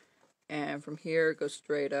 And from here, go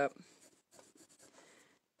straight up.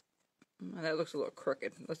 That looks a little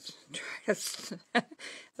crooked. Let's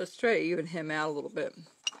try to even him out a little bit.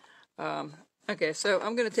 Okay, so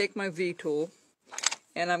I'm going to take my V tool,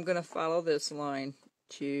 and I'm going to follow this line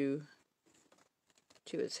to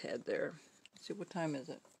his head there. Let's see, what time is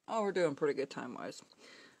it? Oh, we're doing pretty good time-wise.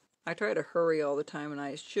 I try to hurry all the time, and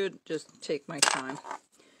I should just take my time.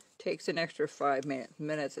 Takes an extra 5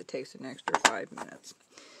 minutes. It takes an extra 5 minutes.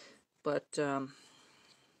 But, yeah,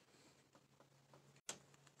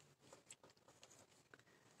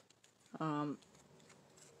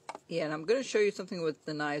 and I'm going to show you something with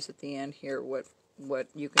the knives at the end here, what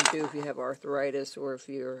you can do if you have arthritis, or if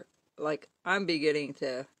you're, like, I'm beginning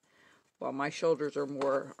to, well, my shoulders are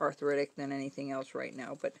more arthritic than anything else right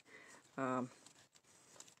now, but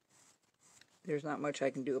there's not much I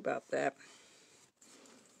can do about that.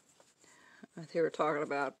 They were talking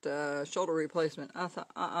about shoulder replacement. I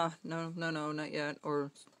thought, no, not yet,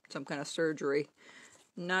 or some kind of surgery.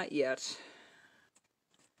 Not yet.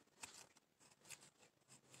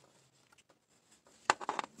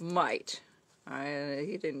 Might.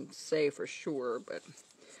 He didn't say for sure, but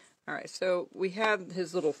alright, so we have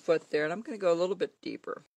his little foot there, and I'm going to go a little bit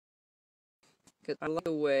deeper, because I like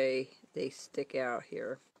the way they stick out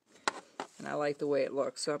here, and I like the way it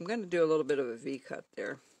looks. So I'm going to do a little bit of a V cut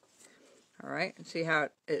there. Alright, and see how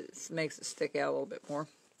it makes it stick out a little bit more.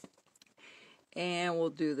 And we'll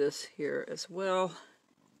do this here as well.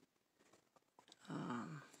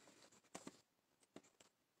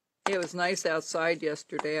 It was nice outside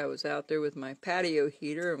yesterday. I was out there with my patio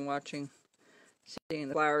heater and seeing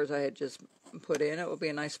the flowers I had just put in. It will be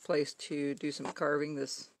a nice place to do some carving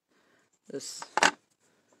this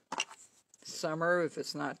summer if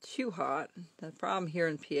it's not too hot. The problem here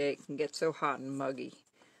in PA, it can get so hot and muggy.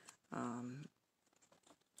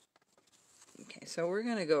 Okay, so we're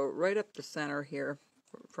going to go right up the center here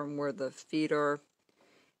from where the feet are,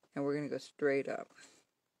 and we're going to go straight up.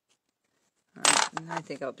 And I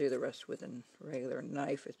think I'll do the rest with a regular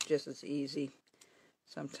knife. It's just as easy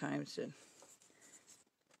sometimes to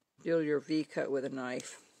do your V cut with a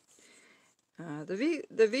knife.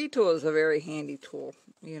 The V tool is a very handy tool.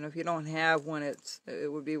 You know, if you don't have one,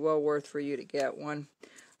 it would be well worth for you to get one.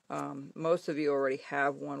 Most of you already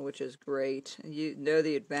have one, which is great. You know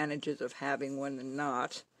the advantages of having one and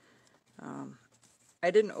not.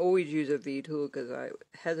 I didn't always use a V tool because I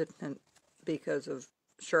hesitant because of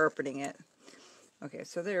sharpening it. Okay,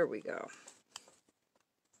 so there we go.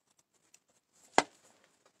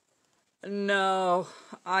 No,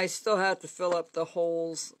 I still have to fill up the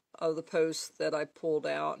holes of the posts that I pulled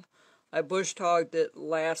out. I bush hogged it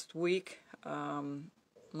last week,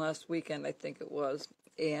 last weekend I think it was,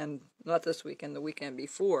 and not this weekend, the weekend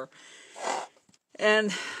before.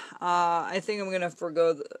 And I think I'm going to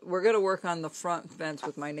we're going to work on the front fence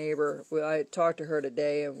with my neighbor. I talked to her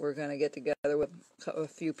today, and we're going to get together with a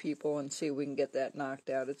few people and see if we can get that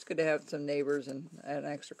knocked out. It's good to have some neighbors and an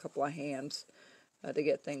extra couple of hands to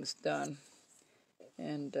get things done.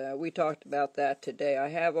 And we talked about that today. I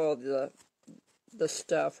have all the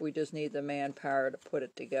stuff. We just need the manpower to put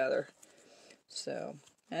it together. So,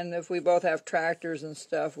 and if we both have tractors and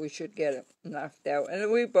stuff, we should get it knocked out.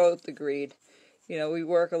 And we both agreed. You know, we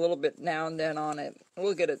work a little bit now and then on it.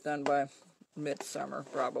 We'll get it done by midsummer,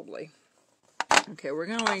 probably. Okay, we're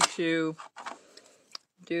going to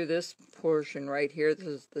do this portion right here. This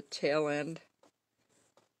is the tail end.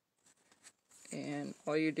 And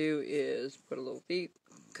all you do is put a little V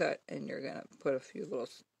cut, and you're going to put a few little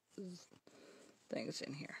things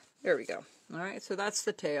in here. There we go. Alright, so that's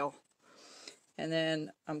the tail. And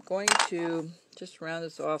then I'm going to just round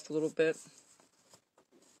this off a little bit,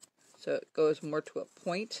 so it goes more to a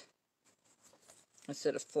point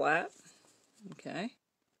instead of flat. Okay.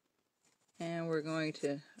 And we're going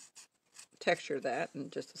to texture that in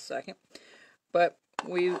just a second. But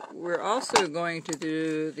we're also going to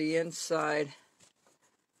do the inside.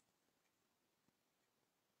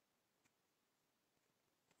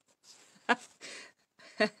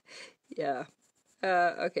 Yeah.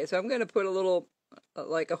 Okay, so I'm going to put a little,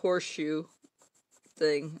 like a horseshoe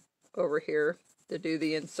thing over here to do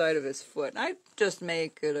the inside of his foot. I just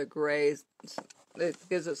make it a gray. It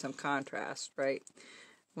gives it some contrast, right,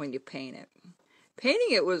 when you paint it.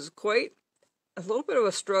 Painting it was quite a little bit of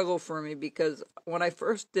a struggle for me because when I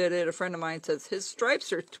first did it, a friend of mine says his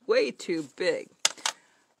stripes are way too big.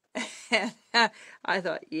 And I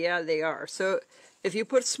thought, yeah, they are. So if you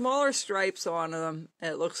put smaller stripes on them,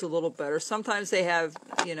 it looks a little better. Sometimes they have,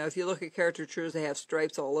 you know, if you look at caricatures, they have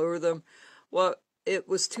stripes all over them. Well, it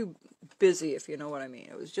was too busy, if you know what I mean.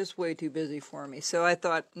 It was just way too busy for me. So I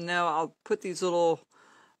thought, no, I'll put these little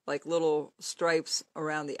stripes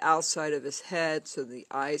around the outside of his head so the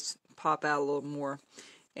eyes pop out a little more.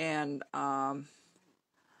 And I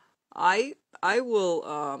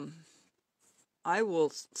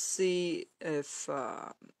will see if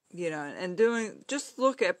you know, and just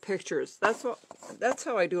look at pictures. That's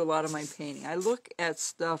how I do a lot of my painting. I look at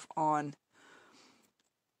stuff on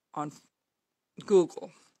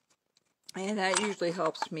Google, and that usually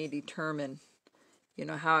helps me determine, you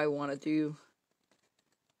know, how I want to do.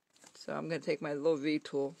 So I'm going to take my little V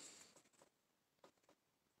tool.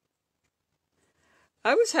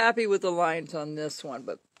 I was happy with the lines on this one,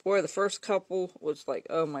 but boy, the first couple was like,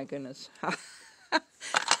 oh my goodness,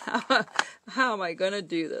 how am I going to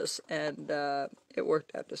do this? And it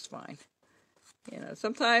worked out just fine. You know,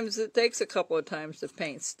 sometimes it takes a couple of times to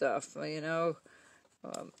paint stuff, you know.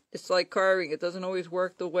 It's like carving. It doesn't always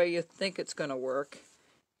work the way you think it's going to work.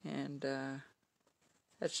 And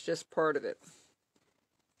that's just part of it.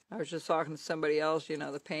 I was just talking to somebody else, you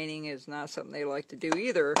know, the painting is not something they like to do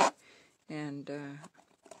either. And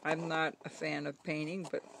I'm not a fan of painting,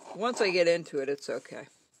 but once I get into it, it's okay.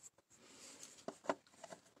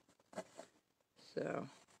 So,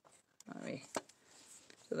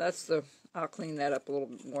 I'll clean that up a little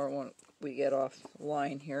bit more when we get off the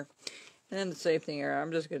line here. And then the same thing here,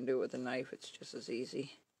 I'm just going to do it with a knife. It's just as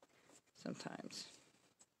easy sometimes.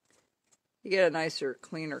 You get a nicer,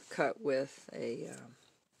 cleaner cut with a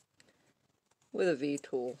V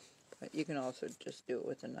tool, but you can also just do it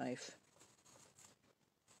with a knife.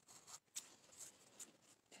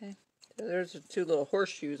 Okay, so there's the two little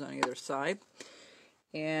horseshoes on either side.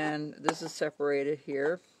 And this is separated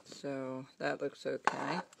here, so that looks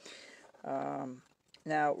okay.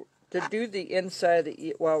 Now, to do the inside of the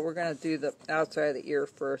ear, well, we're going to do the outside of the ear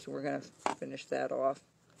first, and we're going to finish that off.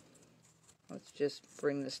 Let's just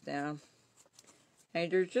bring this down.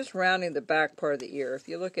 And you're just rounding the back part of the ear. If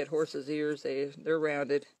you look at horses' ears, they're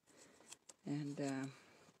rounded. And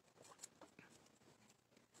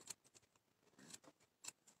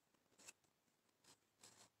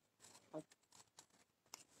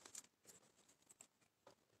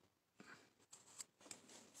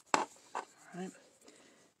Alright,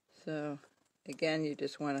 so again, you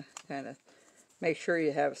just want to kind of make sure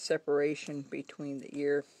you have a separation between the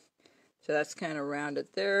ear. So that's kind of rounded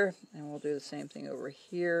there, and we'll do the same thing over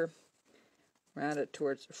here. Round it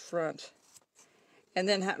towards the front. And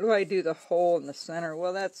then how do I do the hole in the center?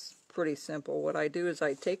 Well, that's pretty simple. What I do is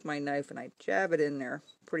I take my knife and I jab it in there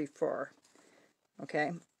pretty far.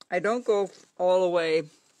 Okay? I don't go all the way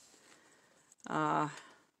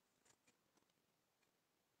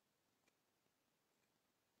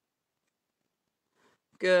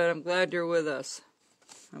Good, I'm glad you're with us.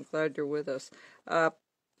 I'm glad you're with us.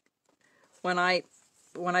 When I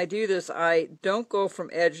do this, I don't go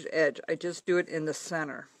from edge to edge. I just do it in the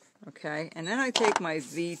center, okay? And then I take my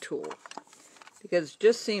V tool, because it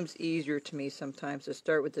just seems easier to me sometimes to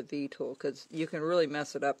start with the V tool, because you can really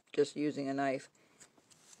mess it up just using a knife.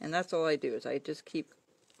 And that's all I do, is I just keep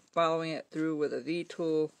following it through with a V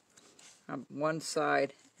tool on one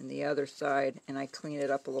side and the other side, and I clean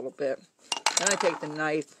it up a little bit. Then I take the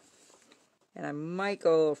knife, and I might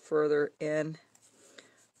go a little further in,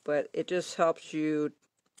 but it just helps you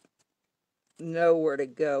know where to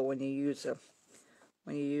go when you use a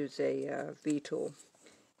V tool.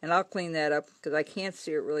 And I'll clean that up because I can't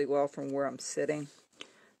see it really well from where I'm sitting.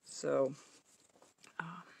 So,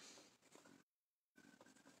 all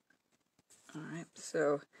right.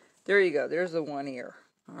 So there you go. There's the one ear.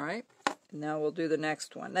 All right. Now we'll do the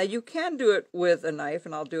next one. Now you can do it with a knife,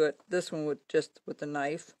 and I'll do this one with the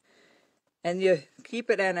knife. And you keep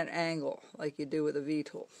it at an angle, like you do with a V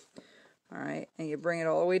tool. All right, and you bring it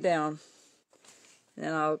all the way down. And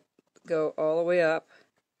then I'll go all the way up.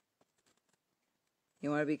 You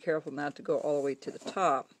want to be careful not to go all the way to the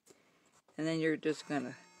top. And then you're just going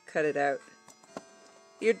to cut it out.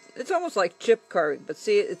 It's almost like chip carving, but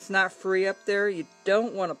see, it's not free up there. You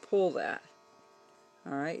don't want to pull that.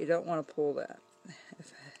 All right, you don't want to pull that.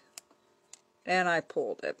 And I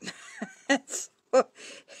pulled it.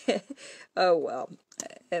 Oh well,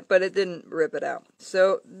 but it didn't rip it out.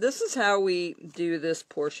 So this is how we do this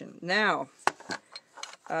portion. Now,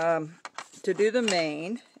 to do the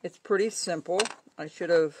mane, it's pretty simple. I should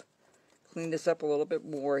have clean this up a little bit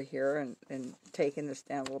more here and taking this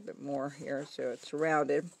down a little bit more here so it's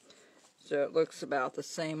rounded. So it looks about the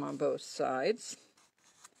same on both sides.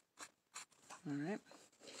 Alright.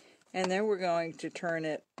 And then we're going to turn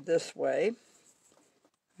it this way.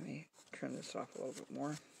 Let me turn this off a little bit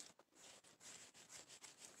more.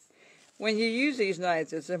 When you use these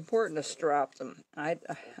knives, it's important to strop them. I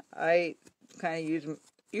kind of use them.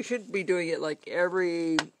 You should be doing it like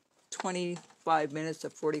every 25 minutes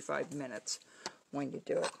to 45 minutes when you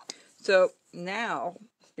do it. So now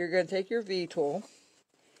you're going to take your V-tool.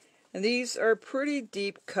 And these are pretty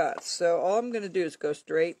deep cuts. So all I'm going to do is go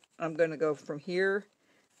straight. I'm going to go from here.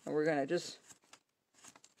 And we're going to just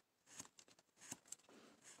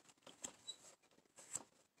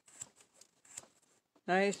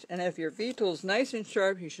nice. And if your V-tool is nice and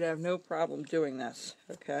sharp, you should have no problem doing this.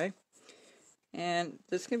 Okay. And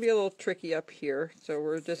this can be a little tricky up here. So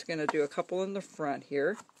we're just going to do a couple in the front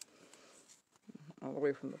here. All the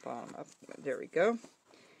way from the bottom up. There we go.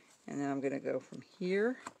 And then I'm going to go from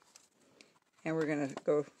here. And we're going to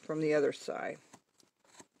go from the other side.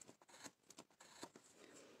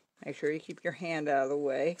 Make sure you keep your hand out of the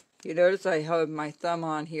way. You notice I have my thumb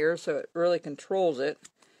on here, so it really controls it.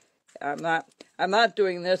 I'm not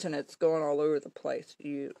doing this and it's going all over the place.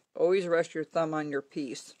 You always rest your thumb on your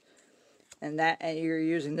piece. And you're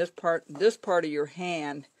using this part of your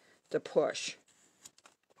hand to push.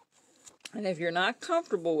 And if you're not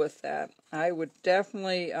comfortable with that, I would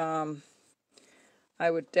definitely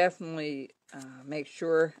make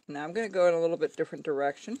sure. Now I'm going to go in a little bit different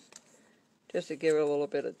direction, just to give it a little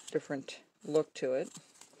bit of different look to it.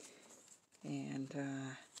 And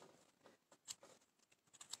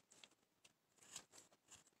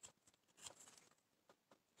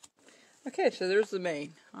okay, so there's the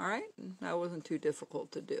mane. All right, that wasn't too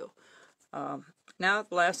difficult to do. Now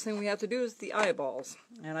the last thing we have to do is the eyeballs,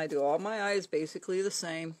 and I do all my eyes basically the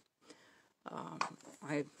same.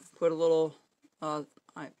 I put a little. Well,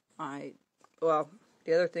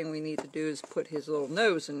 the other thing we need to do is put his little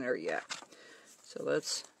nose in there yet. So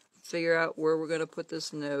let's figure out where we're going to put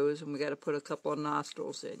this nose, and we got to put a couple of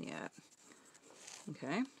nostrils in yet.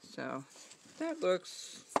 Okay, so that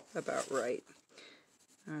looks about right.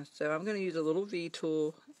 So I'm going to use a little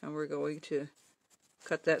V-tool, and we're going to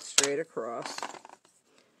cut that straight across.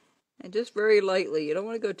 And just very lightly, you don't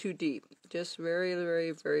want to go too deep. Just very,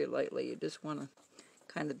 very, very lightly. You just want to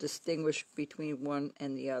kind of distinguish between one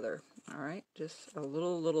and the other. All right, just a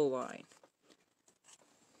little line.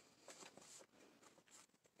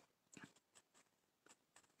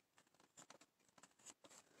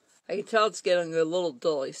 I can tell it's getting a little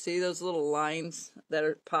dull. You see those little lines that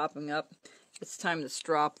are popping up? It's time to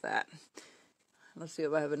strop that. Let's see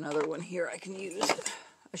if I have another one here I can use.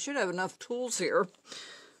 I should have enough tools here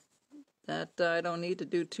that I don't need to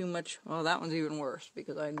do too much. Well, that one's even worse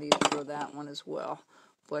because I need to throw that one as well.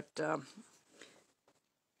 But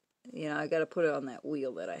you know, I got to put it on that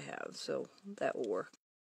wheel that I have, so that will work.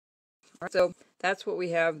 All right, so that's what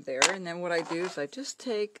we have there, and then what I do is I just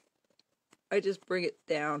bring it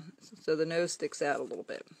down so the nose sticks out a little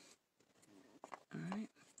bit. All right,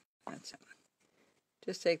 that's it.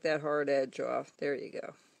 Just take that hard edge off. There you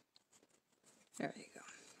go. There you go.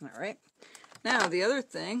 All right. Now the other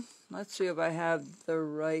thing, let's see if I have the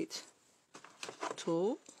right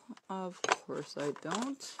tool. Of course I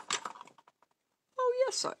don't. Oh,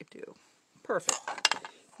 yes, I do. Perfect.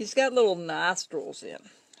 He's got little nostrils in.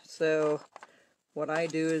 So what I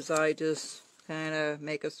do is I just kind of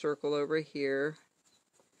make a circle over here.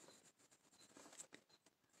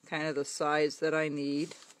 Kind of the size that I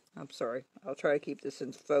need. I'm sorry. I'll try to keep this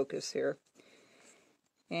in focus here.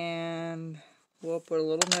 And we'll put a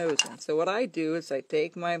little nose in. So what I do is I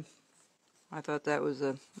take my... I thought that was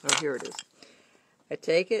a... Oh, here it is. I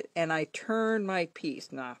take it and I turn my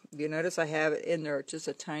piece. Now, you notice I have it in there just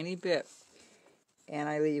a tiny bit. And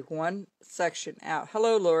I leave one section out.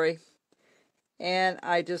 Hello, Lori. And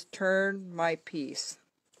I just turn my piece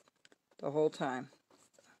the whole time.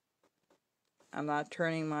 I'm not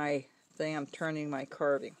turning my thing, I'm turning my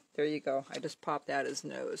carving. There you go. I just popped out his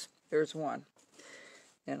nose. There's one.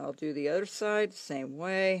 And I'll do the other side the same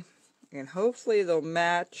way. And hopefully they'll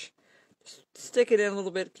match. Just stick it in a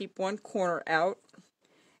little bit, keep one corner out.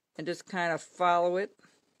 And just kind of follow it.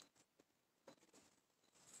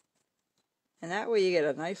 And that way you get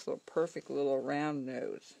a nice little perfect little round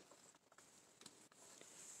nose.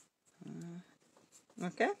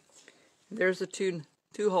 Okay. There's the two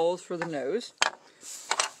holes for the nose.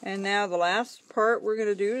 And now the last part we're going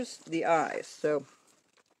to do is the eyes. So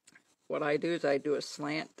what I do is I do a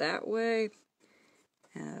slant that way.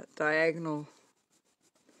 And a diagonal.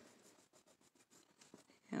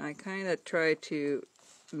 And I kind of try to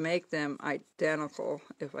make them identical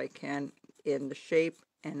if I can in the shape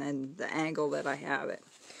and then the angle that I have it.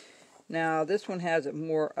 Now this one has it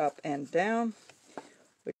more up and down,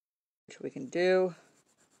 which we can do.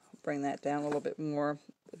 Bring that down a little bit more.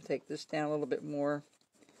 Take this down a little bit more.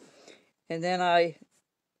 And then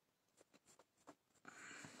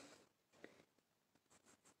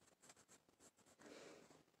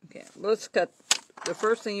okay, let's cut. The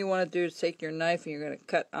first thing you want to do is take your knife and you're going to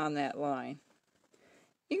cut on that line.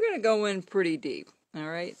 You're going to go in pretty deep, all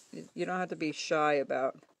right? You don't have to be shy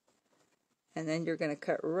about. And then you're going to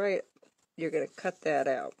cut right, you're going to cut that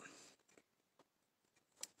out.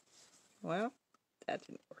 Well, that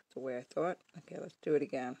didn't work the way I thought. Okay, let's do it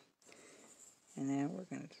again. And then we're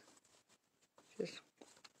going to just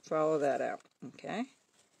follow that out, okay?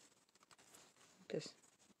 Just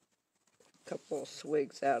a couple of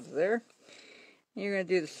swigs out of there. And you're going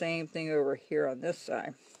to do the same thing over here on this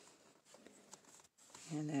side.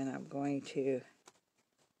 And then I'm going to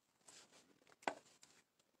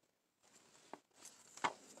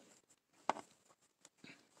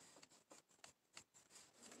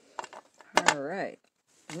all right.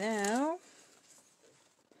 Now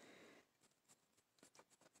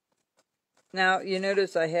you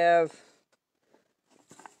notice I have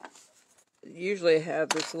usually I have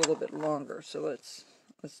this a little bit longer, so let's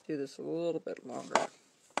do this a little bit longer.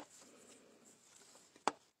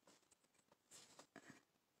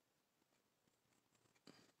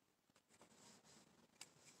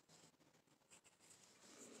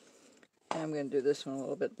 And I'm going to do this one a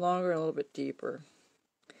little bit longer and a little bit deeper.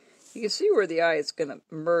 You can see where the eye is going to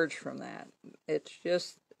merge from that. It's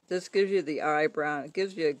just, this gives you the eyebrow. It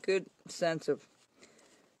gives you a good sense of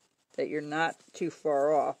that you're not too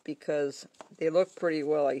far off because they look pretty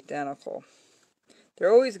well identical.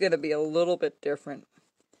 They're always going to be a little bit different.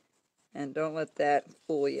 And don't let that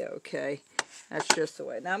fool you, okay? That's just the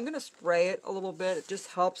way. Now I'm going to spray it a little bit. It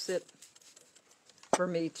just helps it for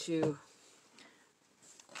me to...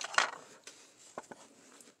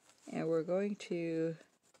 And we're going to...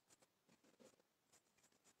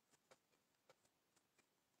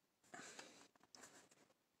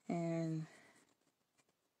 And...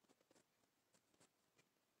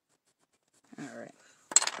 Alright.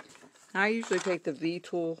 I usually take the V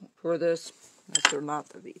tool for this. They're not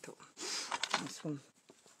the V tool. This one.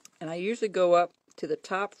 And I usually go up to the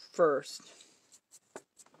top first.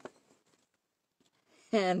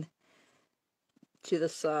 And to the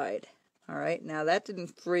side. Alright, now that didn't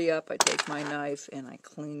free up. I take my knife and I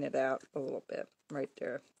clean it out a little bit. Right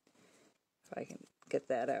there. If I can get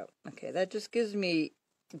that out. Okay, that just gives me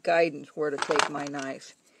guidance where to take my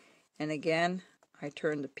knife. And again, I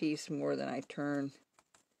turn the piece more than I turn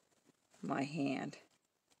my hand.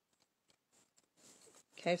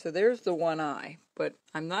 Okay, so there's the one eye, but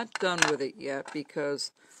I'm not done with it yet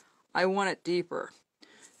because I want it deeper.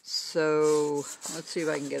 So let's see if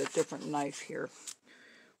I can get a different knife here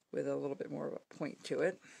with a little bit more of a point to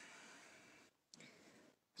it.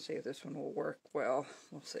 See if this one will work well.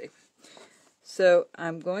 We'll see. So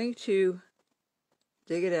I'm going to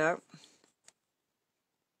dig it out.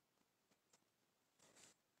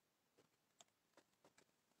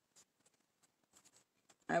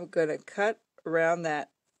 I'm going to cut around that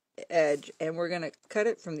edge, and we're going to cut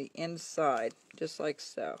it from the inside, just like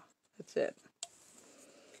so. That's it.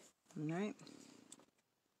 Alright.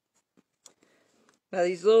 Now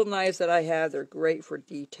these little knives that I have, they're great for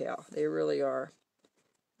detail. They really are.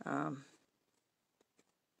 Okay,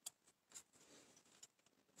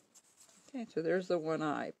 so there's the one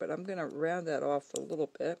eye, but I'm going to round that off a little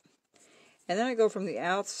bit. And then I go from the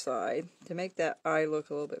outside to make that eye look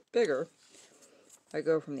a little bit bigger. I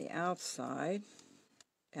go from the outside,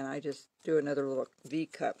 and I just do another little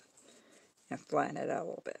V-cut and flatten it out a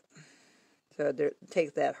little bit. So there,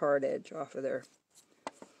 take that hard edge off of there.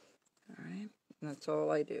 Alright, that's all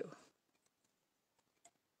I do.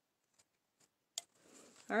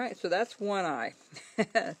 Alright, so that's one eye.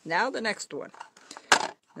 Now the next one.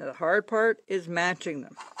 Now the hard part is matching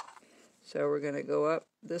them. So we're going to go up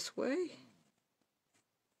this way.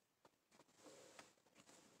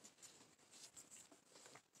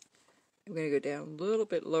 I'm going to go down a little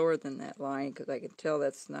bit lower than that line because I can tell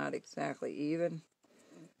that's not exactly even.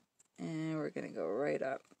 And we're going to go right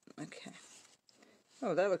up. Okay.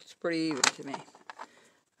 Oh, that looks pretty even to me.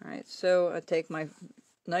 Alright, so I take my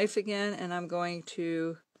knife again and I'm going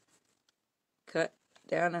to cut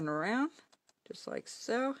down and around, just like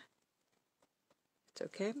so. It's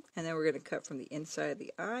okay. And then we're going to cut from the inside of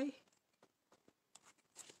the eye.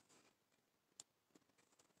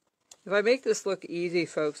 If I make this look easy,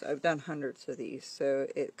 folks, I've done hundreds of these, so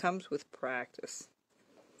it comes with practice.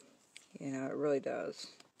 You know, it really does.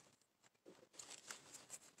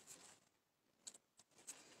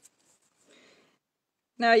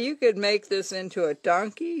 Now you could make this into a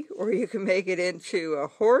donkey, or you can make it into a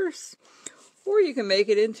horse, or you can make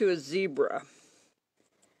it into a zebra.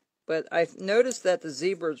 But I've noticed that the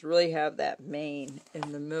zebras really have that mane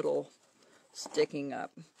in the middle sticking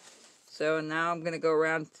up. So now I'm going to go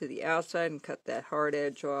around to the outside and cut that hard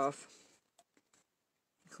edge off.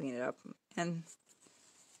 Clean it up. And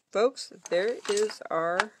folks, there is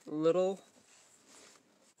our little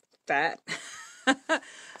fat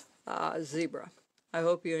zebra. I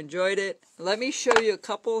hope you enjoyed it. Let me show you a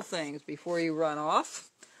couple of things before you run off.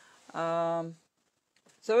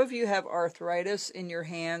 Some of you have arthritis in your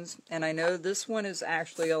hands, and I know this one is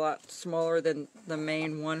actually a lot smaller than the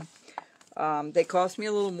main one. They cost me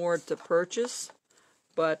a little more to purchase,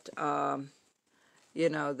 but you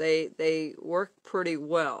know, they work pretty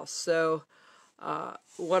well. So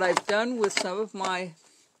what I've done with some of my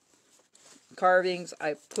carvings,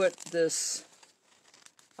 I put this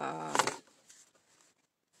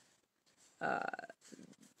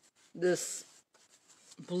this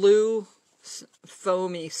blue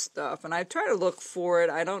foamy stuff, and I try to look for it.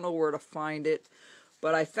 I don't know where to find it,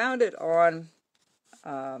 but I found it on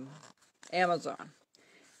Amazon.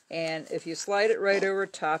 And if you slide it right over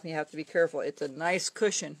top, you have to be careful. It's a nice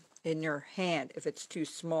cushion in your hand if it's too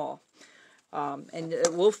small. And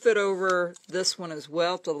it will fit over this one as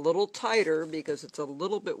well. It's a little tighter because it's a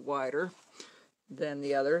little bit wider than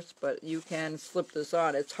the others, but you can slip this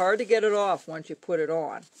on. It's hard to get it off once you put it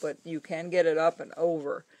on, but you can get it up and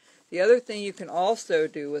over. The other thing you can also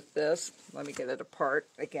do with this, let me get it apart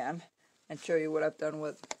again and show you what I've done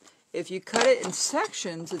with. If you cut it in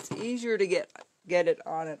sections, it's easier to get it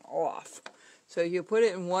on and off. So if you put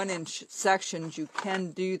it in 1-inch sections, you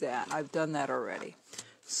can do that. I've done that already.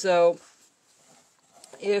 So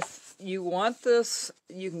if you want this,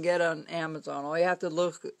 you can get it on Amazon. All you have to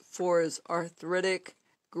look for is arthritic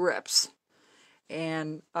grips.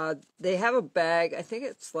 And they have a bag, I think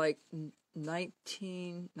it's like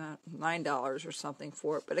 $9 or something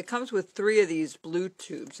for it. But it comes with 3 of these blue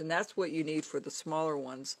tubes, and that's what you need for the smaller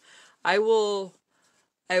ones. I will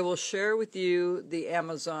share with you the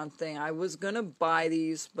Amazon thing. I was going to buy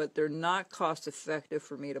these, but they're not cost effective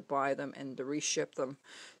for me to buy them and to reship them.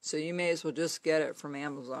 So you may as well just get it from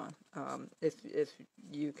Amazon if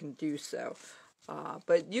you can do so.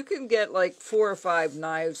 But you can get like 4 or 5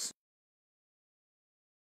 knives,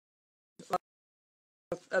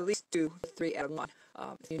 at least 2 or 3 out of 1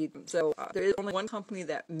 if you need them. So there is only one company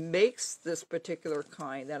that makes this particular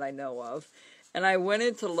kind that I know of. And I went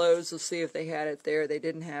into Lowe's to see if they had it there. They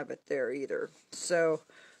didn't have it there either. So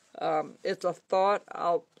it's a thought.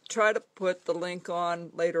 I'll try to put the link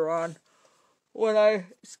on later on when I,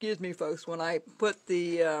 excuse me folks, when I put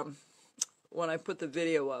the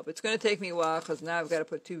video up. It's going to take me a while because now I've got to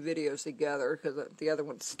put 2 videos together because the other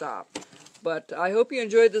one stopped. But I hope you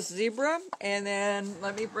enjoyed this zebra. And then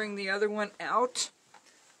let me bring the other one out.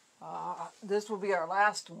 This will be our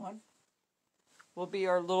last one. Will be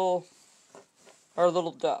our little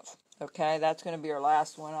dove. Okay, that's going to be our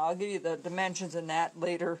last one. I'll give you the dimensions in that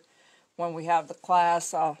later when we have the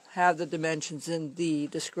class. I'll have the dimensions in the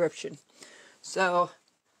description. So,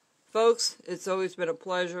 folks, it's always been a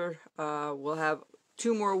pleasure. We'll have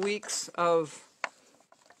 2 more weeks of,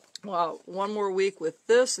 well, 1 more week with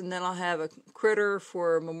this, and then I'll have a critter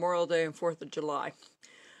for Memorial Day and 4th of July,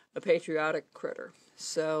 a patriotic critter.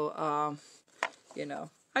 So, you know,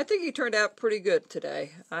 I think he turned out pretty good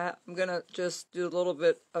today. I'm going to just do a little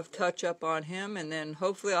bit of touch-up on him, and then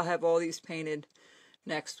hopefully I'll have all these painted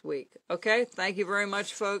next week. Okay? Thank you very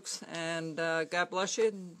much, folks, and God bless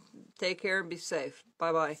you. Take care and be safe.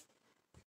 Bye-bye.